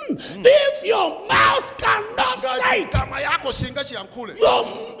 If your mouth cannot say it, kamwa yako singachiyankhule.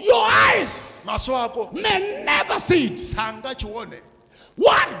 your eyes Maso ako may never see it. sangachione.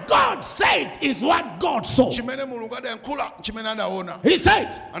 What God said is what God saw. Chimene Mulungu adayankhula chimene anaona. He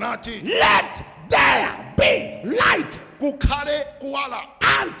said, Anati let there be light. kukhale kuwala.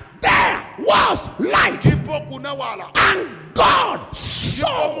 And there was light. Ndipo kunawala. And God Ndipo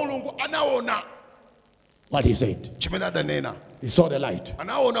saw Mulungu anaona what he said. chimene adanena. He saw the light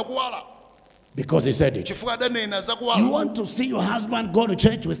Anaona kuwala. because he said it. Chifukwa adanena za You kuwala. want to see your husband go to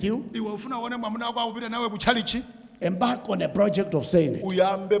church with you? Iwe ufuna uone mwamuna wako akupita nawe kuchalichi. Embark on a project of saying it.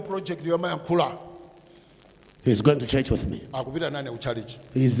 Uyambe project yomayankhula. He's going to church with me. Akupita nane kuchalichi.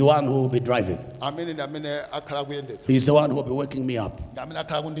 He's the one who will be driving. Amene ndi amene akhala kuyendetsa. He's the one who will be waking me up. Ndi amene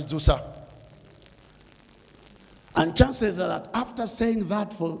akhala kundidzusa. And chances are that after saying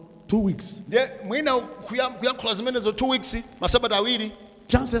that for 2 weeks, Ndiye mwina kuyankhula zimenezo 2 weeks, masabata awiri.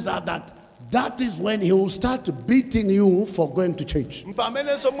 chances are that that is when he will start beating you for going to church.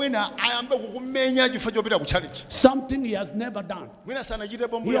 Mpamenenso mwina ayambe kukumenya chifukwa chopita kuchalichi. Something he has never done. Mwina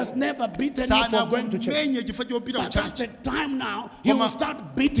sanachitepo He has never beaten you for going to church. Kumenye chifukwa chopita But that's kuchalichi. the time now he will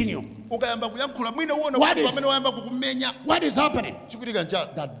start beating you. Ukayamba kuyankhula mwina uona What kuti is- pamene wayamba kukumenya What is happening? chikutika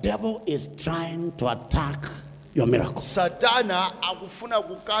njalo. The devil is trying to attack your miracle. Satana akufuna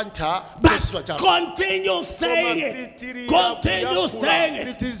kukantha But kuswa chako. continue saying it. Continue saying it.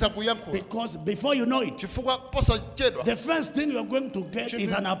 Pitiriza kuyankhula. Because before you know it, Chifukwa posachedwa. the first thing you're going to get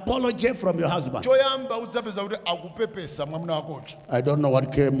is an apology from your husband. Choyamba udzapeza kuti akupepesa mwamuna wakocho. I don't know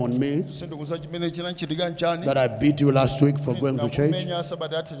what came on me Sindikuza chimene chinachitika nchani. that I beat you last week for going to church. Nakumenya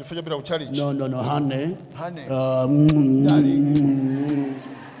sabata ati chifukwa chopita kuchalichi. No, honey. Honey.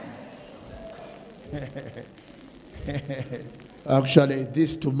 Actually,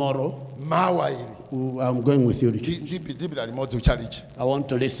 this tomorrow, Mawa ili. I'm going with you to church. Ndipita limodzi kuchalichi. I want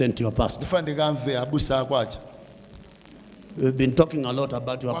to listen to your pastor. Ndifuna ndikamve abusa akwacha. We've been talking a lot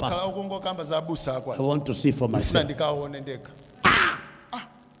about your Wakhala pastor. ukungokamba za abusa I akwacha. want to see for Ndifuna myself. ndikaone ndekha.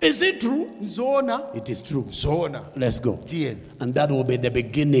 Is it true? Zoona. It is true. Zoona. Let's go. Tiyeni. And that will be the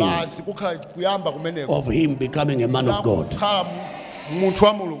beginning Basi kukhala kuyamba kumeneko. of him becoming a man of God. Kukhala munthu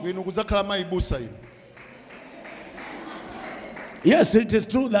wa Mulungu inu kudzakhala mayibusa inu. Yes, it is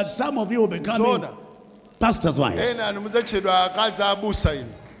true that some of you will become Zoona. pastors' wives. Ena anu mudzatchedwa akazi abusa inu.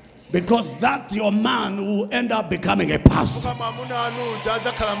 Because that your man will end up becoming a pastor. Kama mwamuna anu uja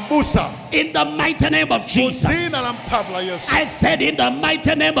adzakhala mbusa. In the mighty name of Jesus. Dzina la mphamvu la Yesu. I said in the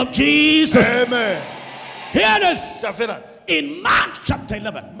mighty name of Jesus. Amen. Hear this. Tafera. In Mark chapter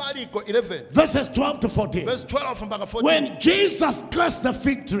 11, Mariko 11 verses 12 to 14. verse 12 mpaka 14. When Jesus cursed the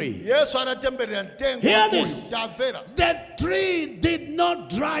fig tree, Yesu anatemberera mtengo Hear mkulu. this. Tafera. the tree did not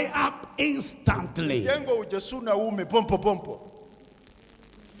dry up instantly. Mtengo uja sunaume pompo pompo.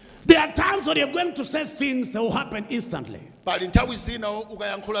 There are times when you're going to say things that will happen instantly. Pali nthawi zina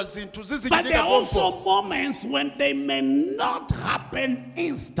ukayankhula zinthu But there zizichitika are also pompo. moments when they may not happen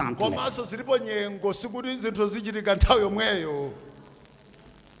instantly. Komanso zilipo nyengo sikuti zinthu zichitika nthawi yomweyo.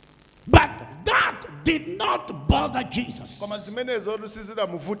 But that did not bother Jesus. Koma zimenezo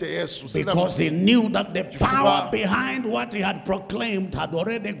sizidamuvute Yesu. Because he knew that the power behind what he had proclaimed had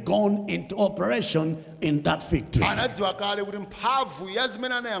already gone into operation in that fig tree. Anadziwa kale kuti mphamvu ya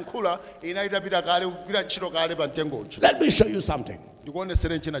zimene anayankhula inayitapita kale kugwira ntchito kale pa mtengochi. Let me show you something.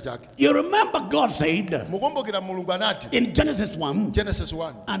 Ndikuonesere china chake. You remember God said Mukumbukira Mulungu anati in Genesis 1 Genesis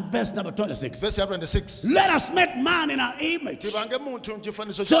 1 and verse number 26, verse ya 26. let us make man in our image. Tipange munthu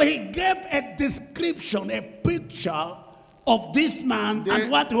mchifanizo So cha. he gave a description, a picture of this man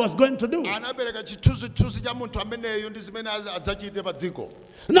and what he was going to do. Anabereka chithunzithunzi cha munthu ameneyo ndi zimene adzachite pa dziko.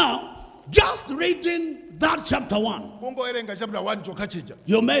 Now, just reading that chapter 1, Kungowerenga chapter 1 chokha chija.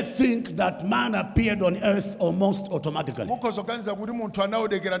 you may think that man appeared on earth almost automatically. Mukhozoganiza kuti munthu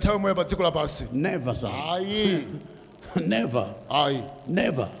anaonekera nthawi imweyo pa dziko lapansi. Never, sir. Ayi. Never. Ayi.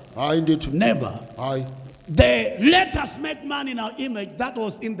 Never. Ayi ndithu. Never. Ayi. The let us make man in our image, that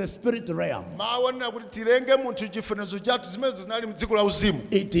was in the spirit realm.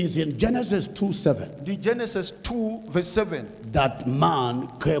 It is in Genesis 2:7. The Genesis 2 verse 7. That man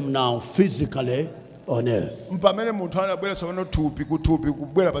came now physically on earth.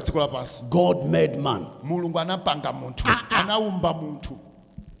 God made man.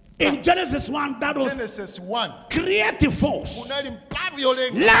 In Genesis 1, that was Genesis 1. creative force.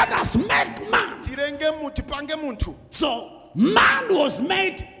 Let us make man. So man was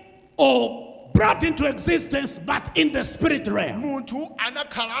made or brought into existence, but in the spirit realm.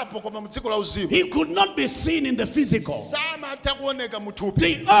 He could not be seen in the physical.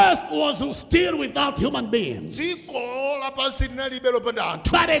 The earth was still without human beings.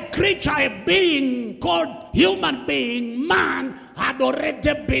 But a creature, a being called human being, man, had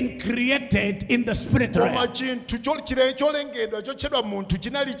already been created in the spirit realm.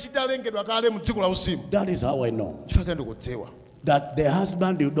 That is how I know that the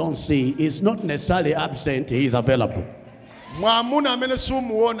husband you don't see is not necessarily absent, he is available.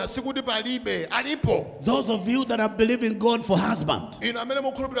 Those of you that are believing God for husband, and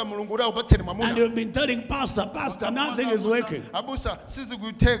you've been telling Pastor, nothing is working.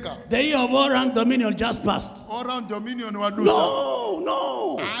 The year of all around dominion just passed. No.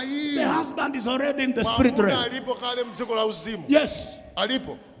 The husband is already in the spirit realm. Yes.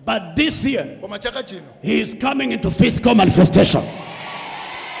 But this year, he is coming into physical manifestation.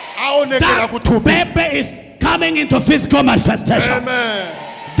 That baby is coming into physical manifestation. Amen.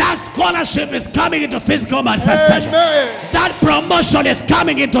 That scholarship is coming into physical manifestation. Amen. That promotion is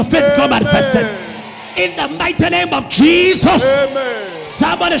coming into physical manifestation. In the mighty name of Jesus. Amen.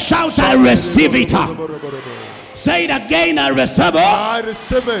 Somebody shout, I receive it. Say it again, I receive it. I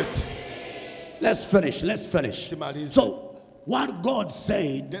receive it. Let's finish. So, what God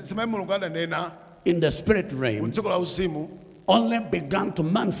said in the spirit realm only began to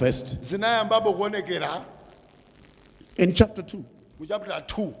manifest in chapter 2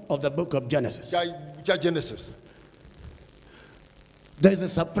 of the book of Genesis. There is a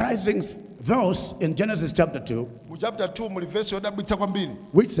surprising verse in Genesis chapter 2 which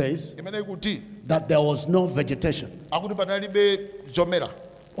says that there was no vegetation on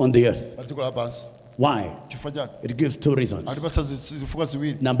the earth. Why? It gives two reasons.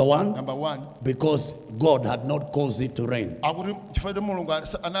 Number one, because God had not caused it to rain. Number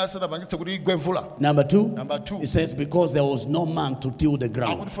two, it says because there was no man to till the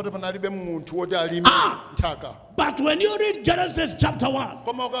ground. But when you read Genesis chapter 1,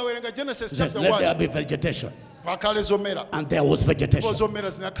 it says, let there be vegetation. And there was vegetation.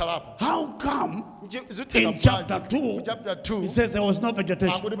 How come in chapter 2 it says there was no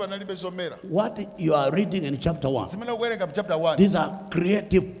vegetation? What you are reading in chapter 1, these are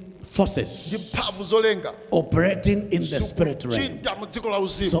creative forces operating in the spirit realm.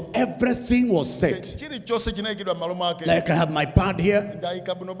 So everything was set. Like I have my pad here,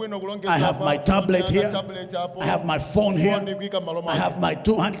 I have my tablet here, I have my phone here, I have my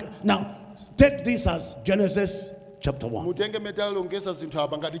 2 hand. Now take this as Genesis chapter 1.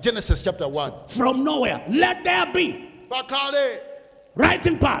 Genesis chapter 1. From nowhere, let there be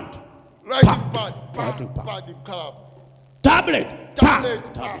writing pad, tablet,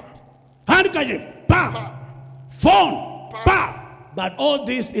 handkerchief, phone, but all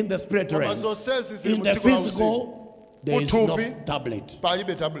this in the spirit realm. In the physical, there is no tablet.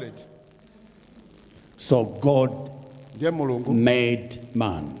 So God made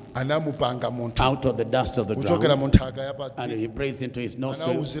man out of the dust of the ground, and he breathed into his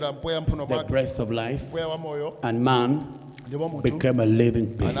nostrils the breath of life, and man became a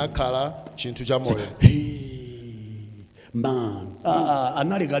living being. Man,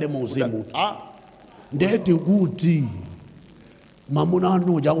 analigale muzimu ndeti kuti mamuna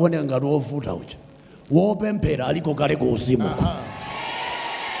anuja wone ngati wovuta uja wopemphera aliko kale kuzimuko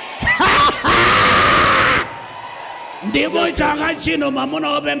ndipo chaka chino mamuna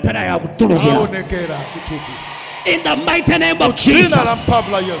wopemphera yakutulukira. In the mighty name of Jesus.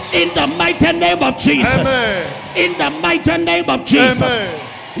 In the mighty name of Jesus. In the mighty name of Jesus.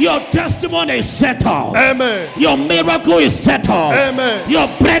 Your testimony is settled. Amen. Your miracle is settled. Amen. Your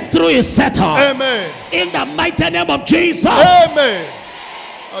breakthrough is settled. Amen. In the mighty name of Jesus. Amen.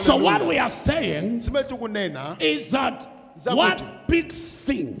 So what we are saying is that what big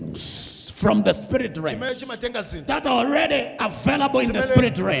things from the spirit realm that are already available in the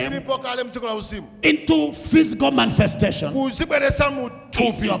spirit realm into physical manifestation is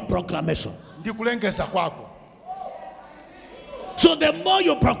your proclamation. So the more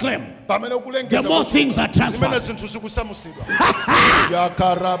you proclaim, the more things are transferred.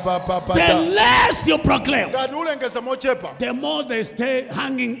 The less you proclaim, the more they stay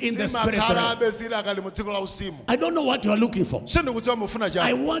hanging in the spirit realm. I don't know what you are looking for.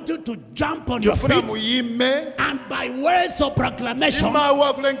 I want you to jump on your feet and by words of proclamation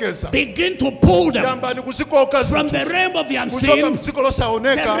begin to pull them from the realm of the unseen,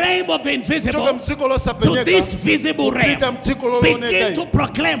 the realm of the invisible, to this visible realm. Begin to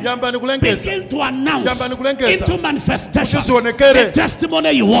proclaim, begin to announce into manifestation the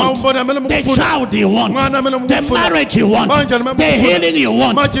testimony you want, the child you want, the marriage you want, the healing you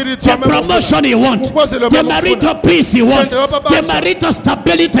want, the promotion you want, the marital peace you want, the marital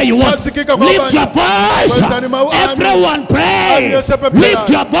stability you want. Lift your voice. Everyone pray. Lift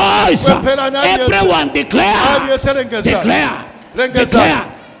your voice. Everyone declare. Declare. Declare.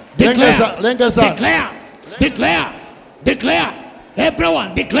 Declare. Declare. Declare.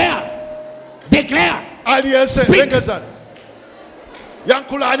 Everyone declare. Declare. Speak.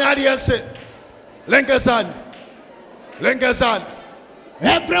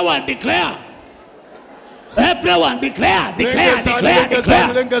 Everyone declare. Everyone declare. Declare.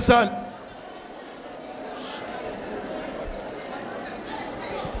 Declare.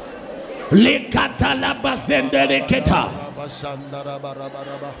 Likata la bazende leketa.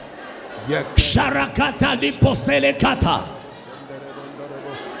 Sharakata liposele kata.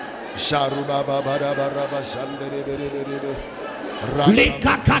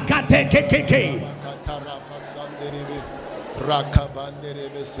 Likakakate kekeke.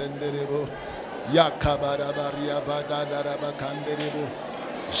 Rakabandere senderebo. Yakabara baria badara bakanderebo.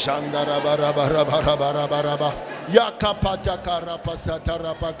 Shandara barabara. Yakapata karapasata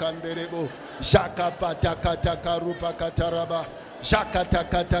rapakanderebo. Shakapata katakarupa kataraba. Shakata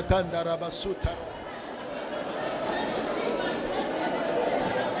kandaraba suta.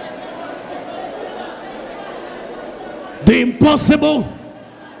 The impossible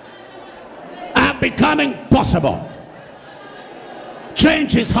are becoming possible.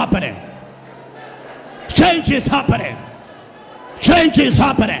 Change is happening. Change is happening. Change is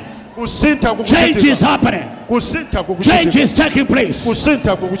happening. Change is happening. Change is taking place.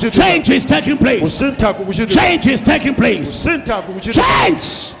 Change is taking place. Change is taking place.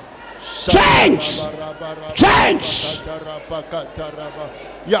 Change. Change. Change.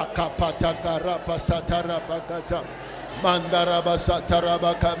 Mandaraba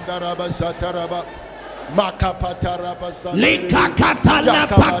sataraba kandaraba sataraba makapataraba Likakatala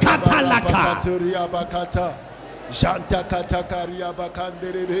pakatalaka bakata janta katakaria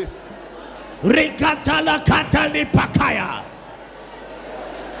bakanderebe Rikatala katali pakaya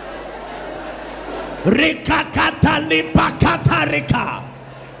Rikakatali pakatarika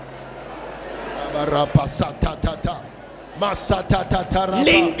barapa satatata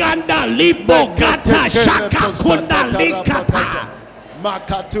Linganda libogata shaka kunda likata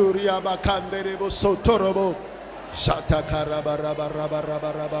Makaturia bakanderebo sotorobo shatakara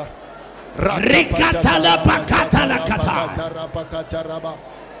baraba Rikata la pakata la kata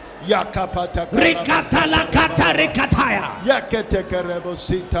yakapata Rikata la kata rikataya yaketekerebo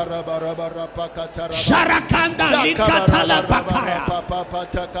sitaraba pakatara Sharakanda likata la pakaya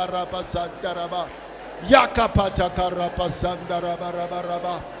papatakara sandaraba Yakapata karapasandara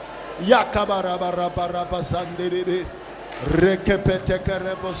barabaraba yakabarabaraba sandiribi rekepete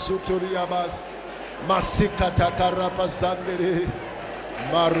karebo suturiaba masikata karapasandiri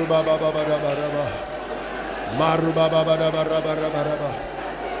maruba baba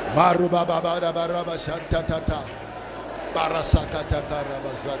shantatata barasakata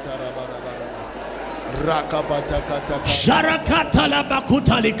karabasatara barabaraba rakapata kata Sharakata la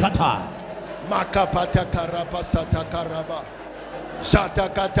bakuta likata Makapata karapasata karaba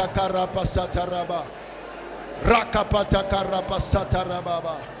Shatakata karapasata raba Rakapata karapasata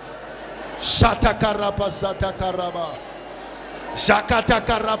rababa Shatakarapasata karaba Shakata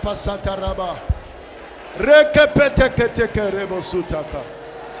karapasata raba Rekepete keteke rebo sutaka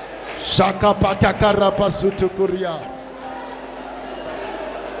Shakapata karapasutukuria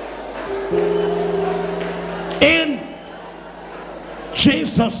In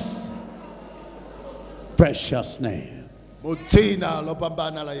Jesus' precious name.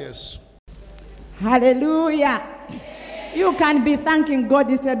 Hallelujah. You can be thanking God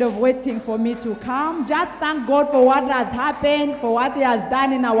instead of waiting for me to come. Just thank God for what has happened, for what He has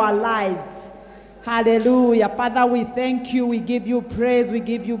done in our lives. Hallelujah. Father, we thank you. We give you praise. We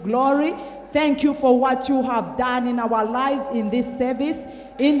give you glory. Thank you for what you have done in our lives in this service.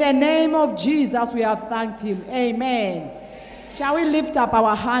 In the name of Jesus, we have thanked Him. Amen. Shall we lift up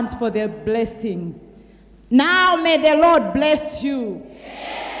our hands for the blessing? Now may the Lord bless you.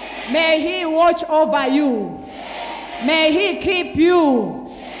 May He watch over you. May He keep you.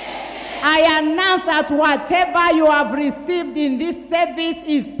 I announce that whatever you have received in this service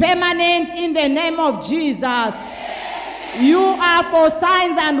is permanent in the name of Jesus. You are for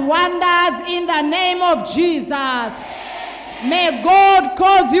signs and wonders in the name of Jesus. May God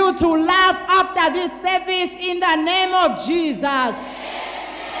cause you to laugh after this service in the name of Jesus.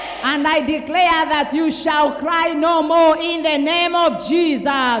 And I declare that you shall cry no more in the name of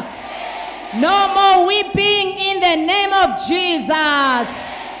Jesus. No more weeping in the name of Jesus.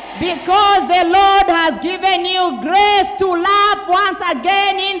 Because the Lord has given you grace to laugh once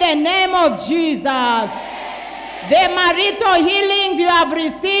again in the name of Jesus. The marital healings you have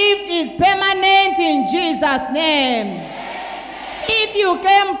received is permanent in Jesus' name. If you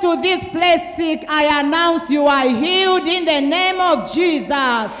came to this place sick, I announce you are healed in the name of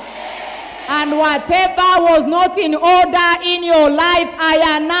Jesus. And whatever was not in order in your life,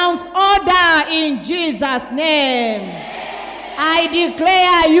 I announce order in Jesus' name. I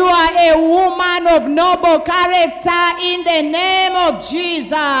declare you are a woman of noble character in the name of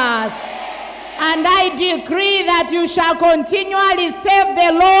Jesus. And I decree that you shall continually serve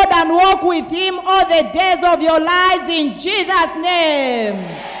the Lord and walk with Him all the days of your lives in Jesus' name.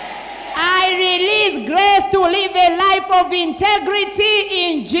 I release grace to live a life of integrity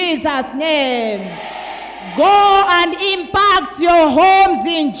in Jesus' name. Go and impact your homes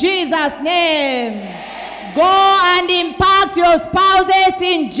in Jesus' name. Go and impact your spouses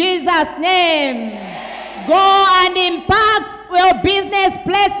in Jesus' name. Go and impact your business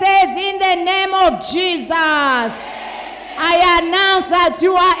places in the name of Jesus. I announce that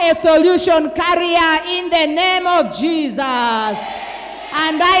you are a solution carrier in the name of Jesus.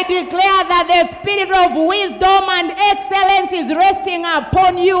 And I declare that the spirit of wisdom and excellence is resting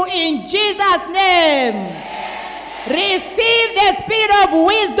upon you in Jesus' name. Receive the spirit of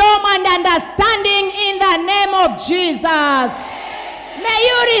wisdom and understanding in the name of Jesus. May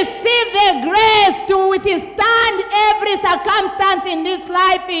you receive the grace to withstand every circumstance in this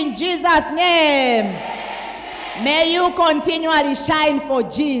life in Jesus' name. May you continually shine for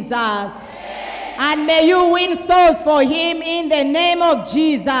Jesus. And may you win souls for Him in the name of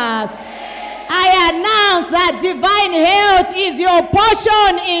Jesus. I announce that divine health is your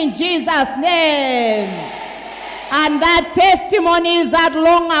portion in Jesus' name. And that testimonies, that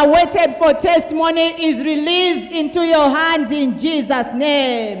long awaited for testimony is released into your hands in Jesus'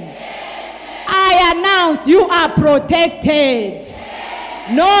 name. I announce you are protected.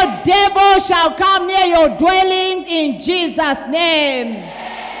 No devil shall come near your dwellings in Jesus' name.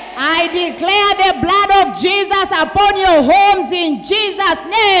 I declare the blood of Jesus upon your homes in Jesus'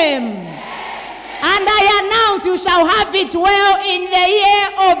 name. And I announce you shall have it well in the year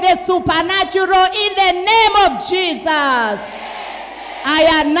of the supernatural in the name of Jesus.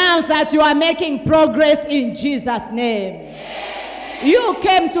 I announce that you are making progress in Jesus' name. You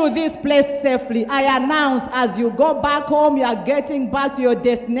came to this place safely. I announce as you go back home, you are getting back to your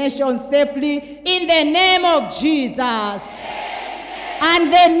destination safely in the name of Jesus.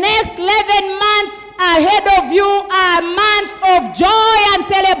 And the next 11 months ahead of you are months of joy and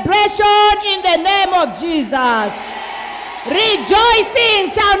celebration in the name of Jesus. Rejoicing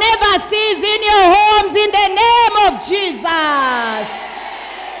shall never cease in your homes in the name of Jesus.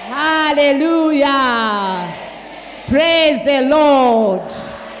 Hallelujah. Praise the Lord.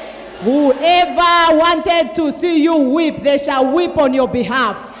 Whoever wanted to see you weep, they shall weep on your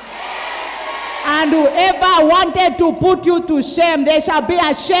behalf. And whoever wanted to put you to shame, they shall be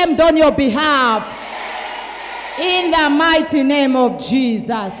ashamed on your behalf. In the mighty name of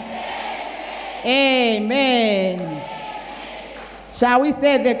Jesus. Amen. Shall we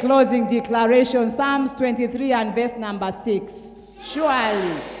say the closing declaration? Psalms 23 and verse number 6.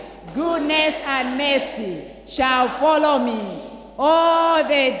 Surely goodness and mercy shall follow me all the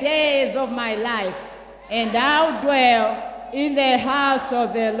days of my life, and I'll dwell in the house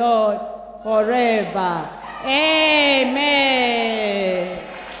of the Lord forever. Amen.